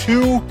least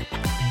 2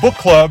 book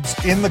clubs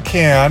in the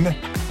can,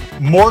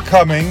 more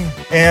coming,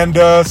 and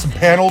some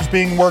panels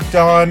being worked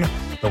on,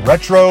 the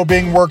retro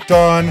being worked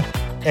on,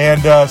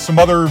 and some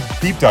other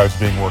deep dives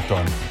being worked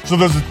on. So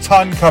there's a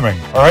ton coming.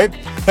 All right?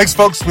 Thanks,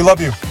 folks. We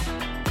love you.